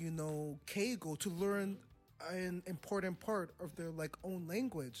like, keigo, to learn an important part of their like own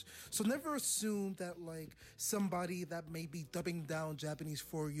language. So never assume that like somebody that may be dubbing down Japanese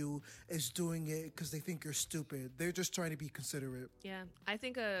for you is doing it because they think you're stupid. They're just trying to be considerate. Yeah, I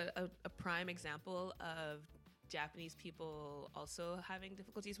think a prime example of Japanese people also having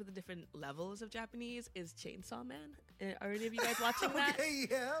difficulties with the different levels of Japanese is Chainsaw Man. Are any of you guys watching that? Okay,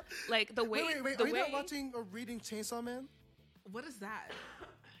 yeah. Like the way, Wait. the Are you way not watching or reading Chainsaw Man? what is that?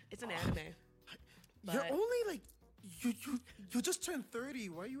 it's an anime. You're But- only like you just turned 30.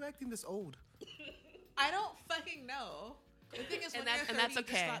 Why are you acting this old? I don't fucking know. The thing is, when And you're 30, that's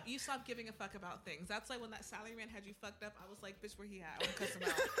okay. you stop giving a fuck about things. That's like when that salaryman had you fucked up. I was like, bitch, where he at? I would cuss him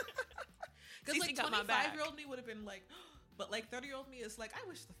out. Because Cece like got my back. 25-year-old me would have been like, but like 30-year-old me is like, I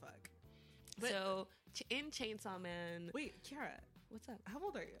wish the fuck. But So in Chainsaw Man, wait, Kiara, what's up? how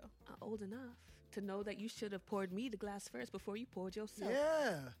old are you? Old enough to know that you should have poured me the glass first before you poured yourself.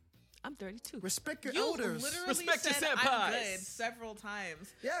 Yeah. I'm 32. Respect your You elders. literally Respect your said I'm senpais. good several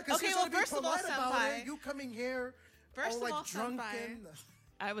times. Yeah, because Okay, you're well, trying to first be of all, polite about senpai. it. You coming here First all of like all, drunken. senpai.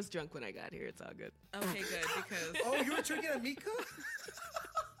 I was drunk when I got here. It's all good. Okay, good, because Oh, you were drinking at Mika?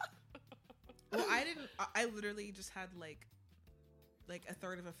 well, I didn't. I literally just had like a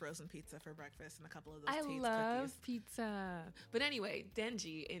third of a frozen pizza for breakfast and a couple of those I Tate's love cookies. pizza. But anyway,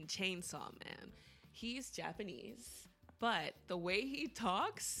 Denji in Chainsaw Man, he's Japanese, but the way he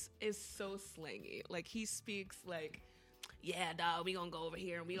talks is so slangy. Like he speaks like, "Yeah, dog, we gonna go over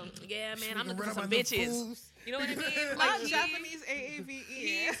here and we gonna, yeah, man, I'm We looking gonna for some run up on them bitches." fools. You know what I mean? Not Like Japanese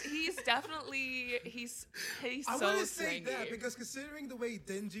AAVE. He's definitely he's I so wouldn't say slangy. that because considering the way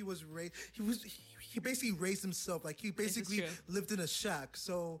Denji was raised, he basically raised himself. Like he basically true. lived in a shack.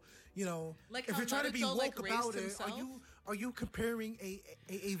 So you know, Like if how you're trying to be Naruto, woke like, raised about it, himself? are you comparing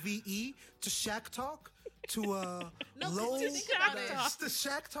AAVE to shack talk to No, 'cause low when you think about it- It's the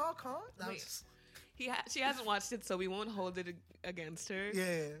shack talk, huh? Wait. She hasn't watched it, so we won't hold it against her.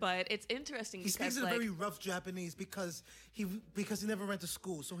 Yeah. But it's interesting He because speaks in like, very rough Japanese because he never went to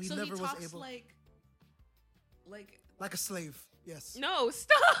school, so he So never he was talks able like a slave. Yes. no,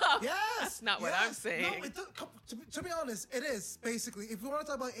 stop. Yes, That's not what I'm yes. saying. No, to be honest, it is basically. If you want to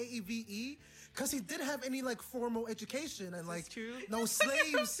talk about AEVE, because he didn't have any like formal education and like true. no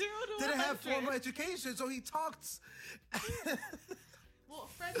slaves 0 to didn't have 100. formal education, so he talked. well,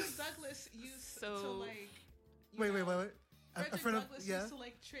 Frederick Douglass used to Wait. like A Frederick friend of Douglass yeah. used to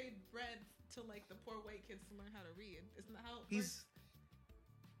like trade bread to like the poor white kids to learn how to read. Isn't that how it He's. works?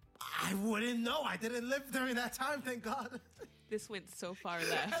 I wouldn't know. I didn't live during that time. Thank God. This went so far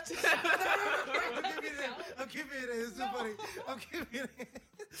left. I'll give you it. It's so funny. I'll give you it.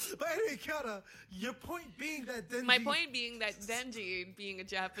 But anyway, Kiara, your point being that Denji. My point being that Denji, being a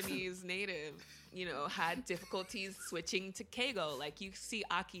Japanese native, you know, had difficulties switching to Keigo. Like you see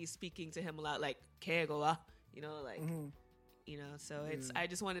Aki speaking to him a lot, like Keigo, you know, like you know. So it's. I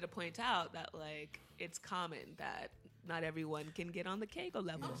just wanted to point out that like it's common that not everyone can get on the Keigo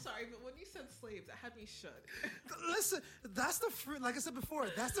level. I'm sorry, but when you said slaves, that had me shook. Listen, that's the like I said before,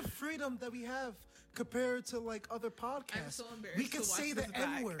 that's the freedom that we have compared to like other podcasts. I'm so embarrassed we to can watch say the this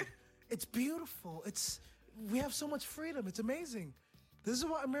back. N-word. It's beautiful. We have so much freedom. It's amazing. This is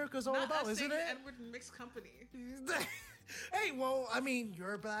what America's all Not about, us isn't saying it? the N-word in mixed company. Hey, well, I mean,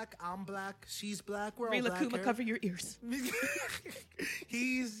 you're black, I'm black, she's black, we're all Rila black. Kuma, here. cover your ears.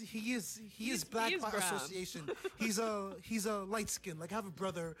 he is black he is by brown. association. He's a light skin. Like I have a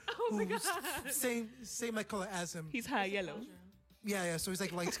brother Oh my who's God. same like color as him. He's high yellow. Yeah. So he's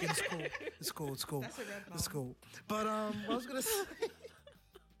like light skin. It's cool. It's cool. It's cool. That's a red It's bomb. cool. But what I was gonna say.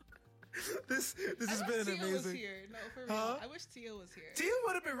 This has been Tia was amazing. here. No, for real. Huh? I wish Tia was here. Tia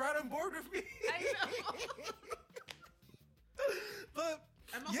would have been right on board with me. I know. But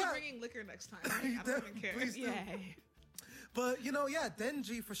I'm also yeah. bringing liquor next time. I don't even care. Please do. Yay. But you know, yeah,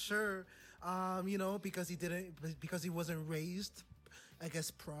 Denji for sure. You know, because he wasn't raised, I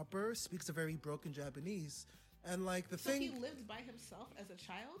guess proper. Speaks a very broken Japanese, and like the So thing, he lived by himself as a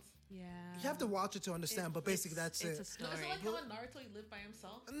child? Yeah. you have to watch it to understand. But basically, that's it's it. a story. No, is it like how in Naruto he lived by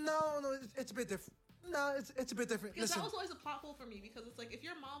himself? No, it's a bit different. No, it's a bit different. Because Listen, that was always a plot hole for me. Because it's like if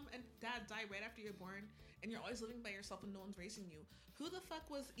your mom and dad die right after you're born, and you're always living by yourself and no one's raising you, who the fuck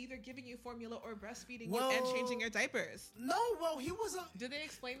was either giving you formula or breastfeeding you and Well- changing your diapers? no, well, he was a. Did they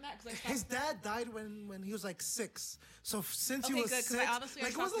explain that? Because His dad died when he was like 6. So since Okay, he was good, 'cause 6, I honestly- I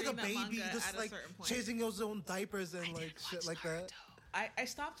like it was stopped like a reading that baby, manga just at a like certain point. changing his own diapers and like shit like that. I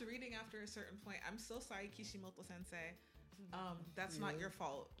stopped reading after a certain point. I'm so sorry, Kishimoto Sensei. That's not your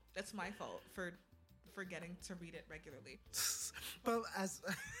fault. That's my fault for forgetting to read it regularly. But as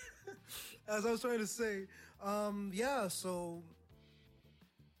as I was trying to say, yeah. So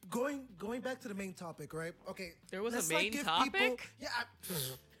going back to the main topic, right? Okay, There was a let's, main give topic? yeah,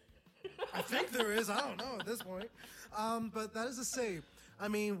 I think there is. I don't know at this point. But that is to say, I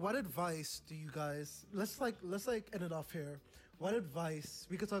mean, what advice do you guys? Let's end it off here. What advice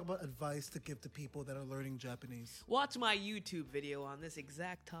we could talk about advice to give to people that are learning Japanese? Watch my YouTube video on this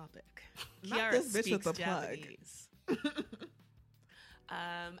exact topic. Not Kiara this bitch speaks with the plug. Japanese.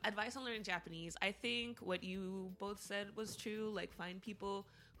 Advice on learning Japanese. I think what you both said was true. Like, find people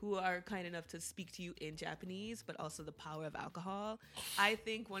who are kind enough to speak to you in Japanese, but also the power of alcohol. I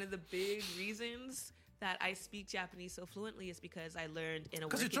think one of the big reasons that I speak Japanese so fluently is because I learned in a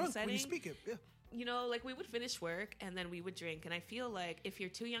Because working you're drunk setting. when you speak it. Yeah. You know, like we would finish work and then we would drink. And I feel like if you're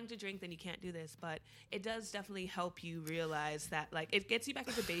too young to drink, then you can't do this. But it does definitely help you realize that, like, it gets you back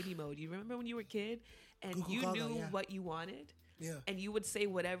into baby mode. You remember when you were a kid and Goo Goo you Gaga, knew yeah. what you wanted? Yeah. And you would say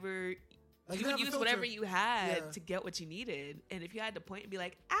whatever, Like, you have would a use filter. whatever you had Yeah. to get what you needed. And if you had to point and be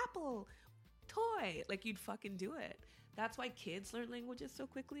like, apple, toy, like you'd fucking do it. That's why kids learn languages so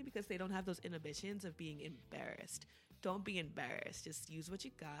quickly, because they don't have those inhibitions of being embarrassed. Don't be embarrassed. Just use what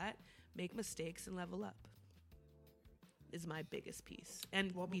you got, make mistakes, and level up. Is my biggest piece.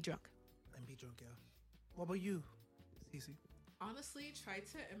 And be drunk. And be drunk, yeah. What about you, Cece? Honestly, try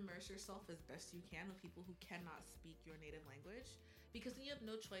to immerse yourself as best you can with people who cannot speak your native language, because then you have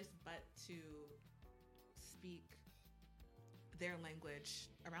no choice but to speak their language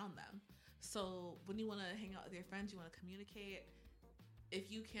around them. So when you want to hang out with your friends, you want to communicate.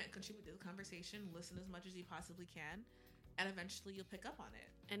 If you can't contribute to the conversation, listen as much as you possibly can, and eventually you'll pick up on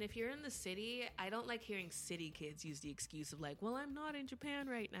it. And if you're in the city, I don't like hearing city kids use the excuse of like, well, I'm not in Japan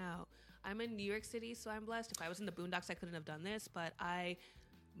right now. I'm in New York City, so I'm blessed. If I was in the boondocks, I couldn't have done this. But I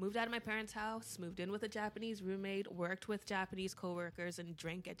moved out of my parents' house, moved in with a Japanese roommate, worked with Japanese coworkers, and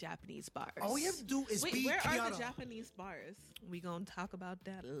drank at Japanese bars. All you have to do is Wait, be where are Kiara. the Japanese bars? We gonna talk about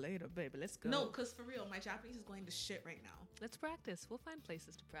that later, baby. Let's go. No, because for real, my Japanese is going to shit right now. Let's practice. We'll find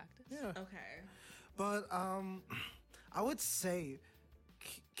places to practice. Yeah. Okay. But I would say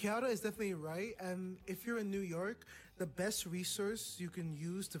Kiara is definitely right. And if you're in New York, the best resource you can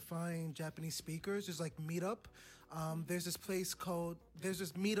use to find Japanese speakers is like Meetup. There's this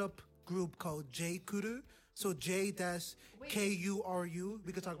meetup group called J-Kuru. So J-Kuru.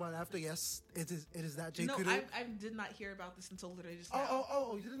 We could talk about it after. Yes, it is that No, J-Kuru. I did not hear about this until literally just now.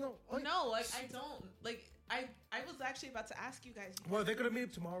 Oh, you didn't know? Oh, No, like I don't. Like I was actually about to ask you guys. Well, they're gonna meet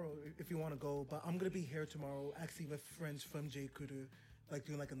up tomorrow if you want to go, but I'm gonna be here tomorrow, actually with friends from J-Kuru, like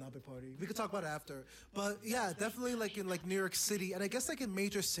doing like a nabe party. We could talk about it after, but yeah, definitely like in like New York City, and I guess like in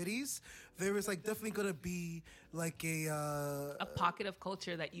major cities, there is like definitely gonna be like A pocket of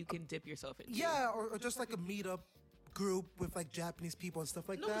culture that you can dip yourself into. yeah, or just like a meetup group with like Japanese people and stuff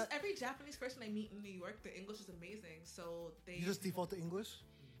like No, because that. every Japanese person I meet in New York, the English is amazing. So they You just default to English.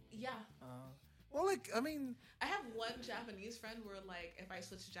 yeah. Well, like I mean, I have one Japanese friend where like if I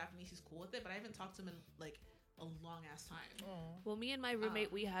switch to Japanese, he's cool with it, but I haven't talked to him in like a long ass time. Well, me and my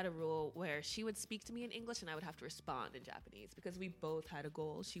roommate, we had a rule where she would speak to me in English and I would have to respond in Japanese because we both had a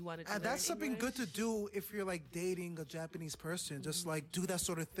goal. She wanted to and learn that's something English. good to do if you're like dating a Japanese person. Just like do that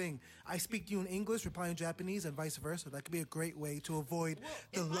sort of thing. I speak to you in English, reply in Japanese, and vice versa. That could be a great way to avoid Well,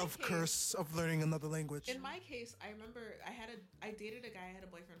 the in my love case- curse of learning another language. In my case, I remember I dated a guy, I had a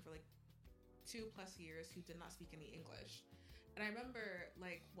boyfriend for like 2+ years who did not speak any English. And I remember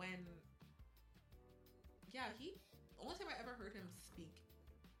like when the only time I ever heard him speak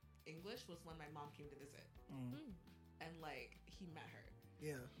English was when my mom came to visit. And like he met her.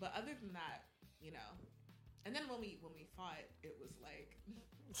 Yeah. But other than that, you know. And then when we fought, it was like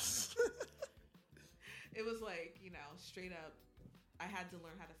it was like, you know, straight up I had to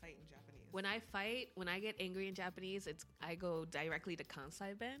learn how to fight in Japanese. When I fight, when I get angry in Japanese, I go directly to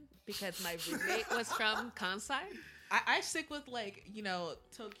Kansai Ben because my roommate was from Kansai. I stick with like, you know,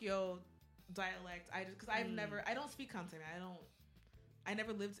 Tokyo dialect. I just because I don't speak Kansai. I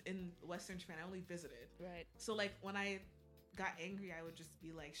never lived in Western Japan. I only visited. Right. So like when I got angry, I would just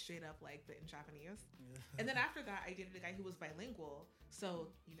be like straight up like but in Japanese. And then after that, I dated a guy who was bilingual. So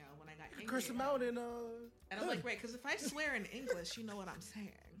you know when I got angry, Curse him out in and I'm like, right, because if I swear in English, you know what I'm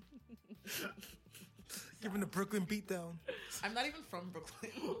saying. giving the Brooklyn beatdown. I'm not even from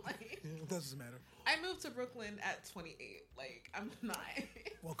Brooklyn. Like, It doesn't matter. I moved to Brooklyn at 28. Like I'm not.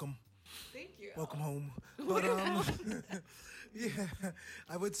 Welcome. Thank you. Welcome home. But yeah,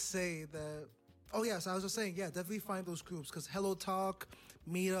 I would say that. Oh yeah, so I was just saying, yeah, definitely find those groups because Hello Talk,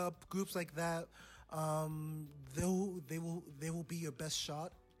 Meetup, groups like that. They will be your best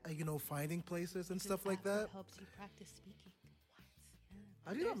shot at finding places and stuff like that. Helps you practice speaking.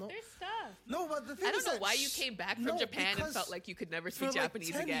 I do not know. There's stuff. No, but the thing I don't is know that why you came back from Japan and because felt like you could never for speak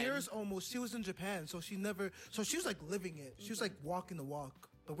Japanese like 10 again. years almost, she was in Japan, so she was like living it. She was like walking the walk.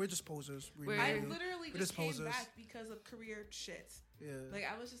 But we're just posers. We're- I We're literally just just came posers. back because of career shit. Yeah. Like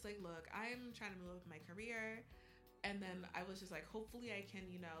I was just like, look, I'm trying to move up in my career, and then I was just like, hopefully I can,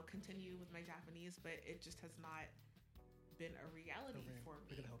 continue with my Japanese, but it just has not been a reality for We're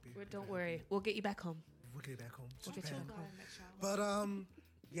me. gonna help you. Well, don't worry. We'll get you back home. We'll get back home. to We'll get Japan. you going next show. But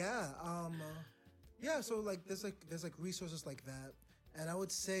yeah. So like there's like resources like that. And I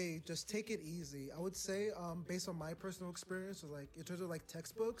would say just take it easy. I would say, based on my personal experience, like in terms of like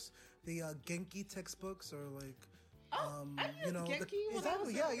textbooks, the Genki textbooks are like, I read Genki when I was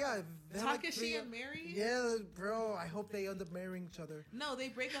exactly, little. yeah. They're like Takashi and Mary? Yeah, bro. I hope they end up marrying each other. No, they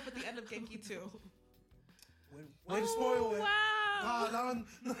break up at the end of Genki too. Way to spoil it. Wow.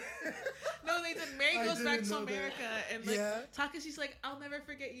 No, they didn't. Mary I goes back didn't to know that. America, and like Yeah. Takashi's like, "I'll never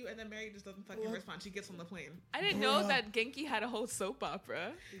forget you," and then Mary just doesn't fucking What? respond. She gets on the plane. I didn't know Bruh. that Genki had a whole soap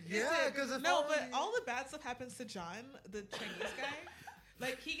opera. Yeah, because no, but all the bad stuff happens to John, the Chinese guy.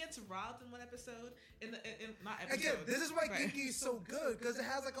 Like he gets robbed in one episode. In not episode. Again, this is why but Genki is so good because it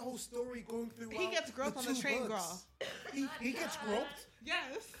has like a whole story going through. He gets groped on the train, books. He gets groped.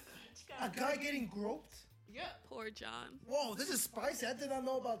 Yes. A guy getting groped. Yeah. Poor John. Whoa, this is spicy. I did not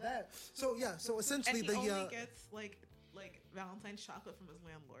know about that. So yeah, so And essentially he the only gets like Valentine's chocolate from his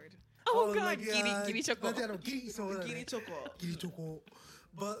landlord. Oh, God. like, Giri choco. Giri choco. Giri choco.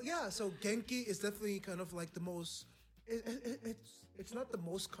 But yeah, so Genki is definitely kind of like the most. It's not the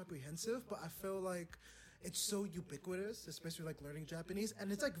most comprehensive, but I feel like it's so ubiquitous, especially like learning Japanese, and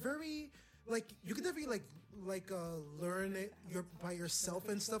it's like very like you can definitely learn it by yourself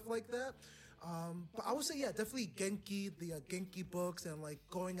and stuff like that. But I would say, yeah, definitely Genki, the Genki books, and like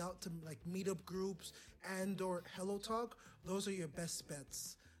going out to like meetup groups and/or Hello Talk. Those are your best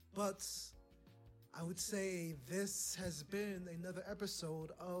bets. But I would say this has been another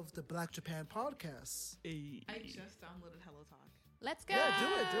episode of the Black Japan podcast. I just downloaded Hello Talk. Let's go. Yeah, do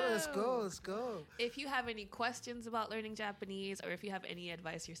it. Let's go. If you have any questions about learning Japanese or if you have any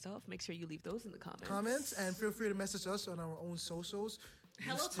advice yourself, make sure you leave those in the comments. And feel free to message us on our own socials.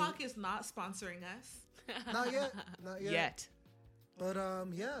 Hello Talk is not sponsoring us. Not yet. Yet. But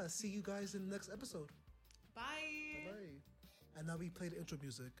yeah, see you guys in the next episode. Bye. Bye. And now we play the intro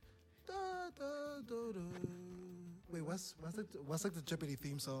music. Da, da, da, da. Wait, what's like the Jeopardy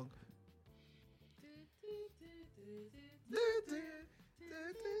theme song?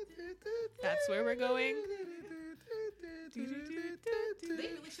 That's where we're going. They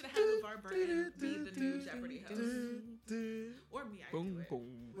really should have had LeVar Burton be the new Jeopardy host. Or me, I do it.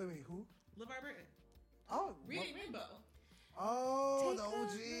 Wait, who? LeVar Burton. Oh, Reading Rainbow. Oh, Take the a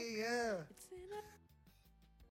OG, yeah.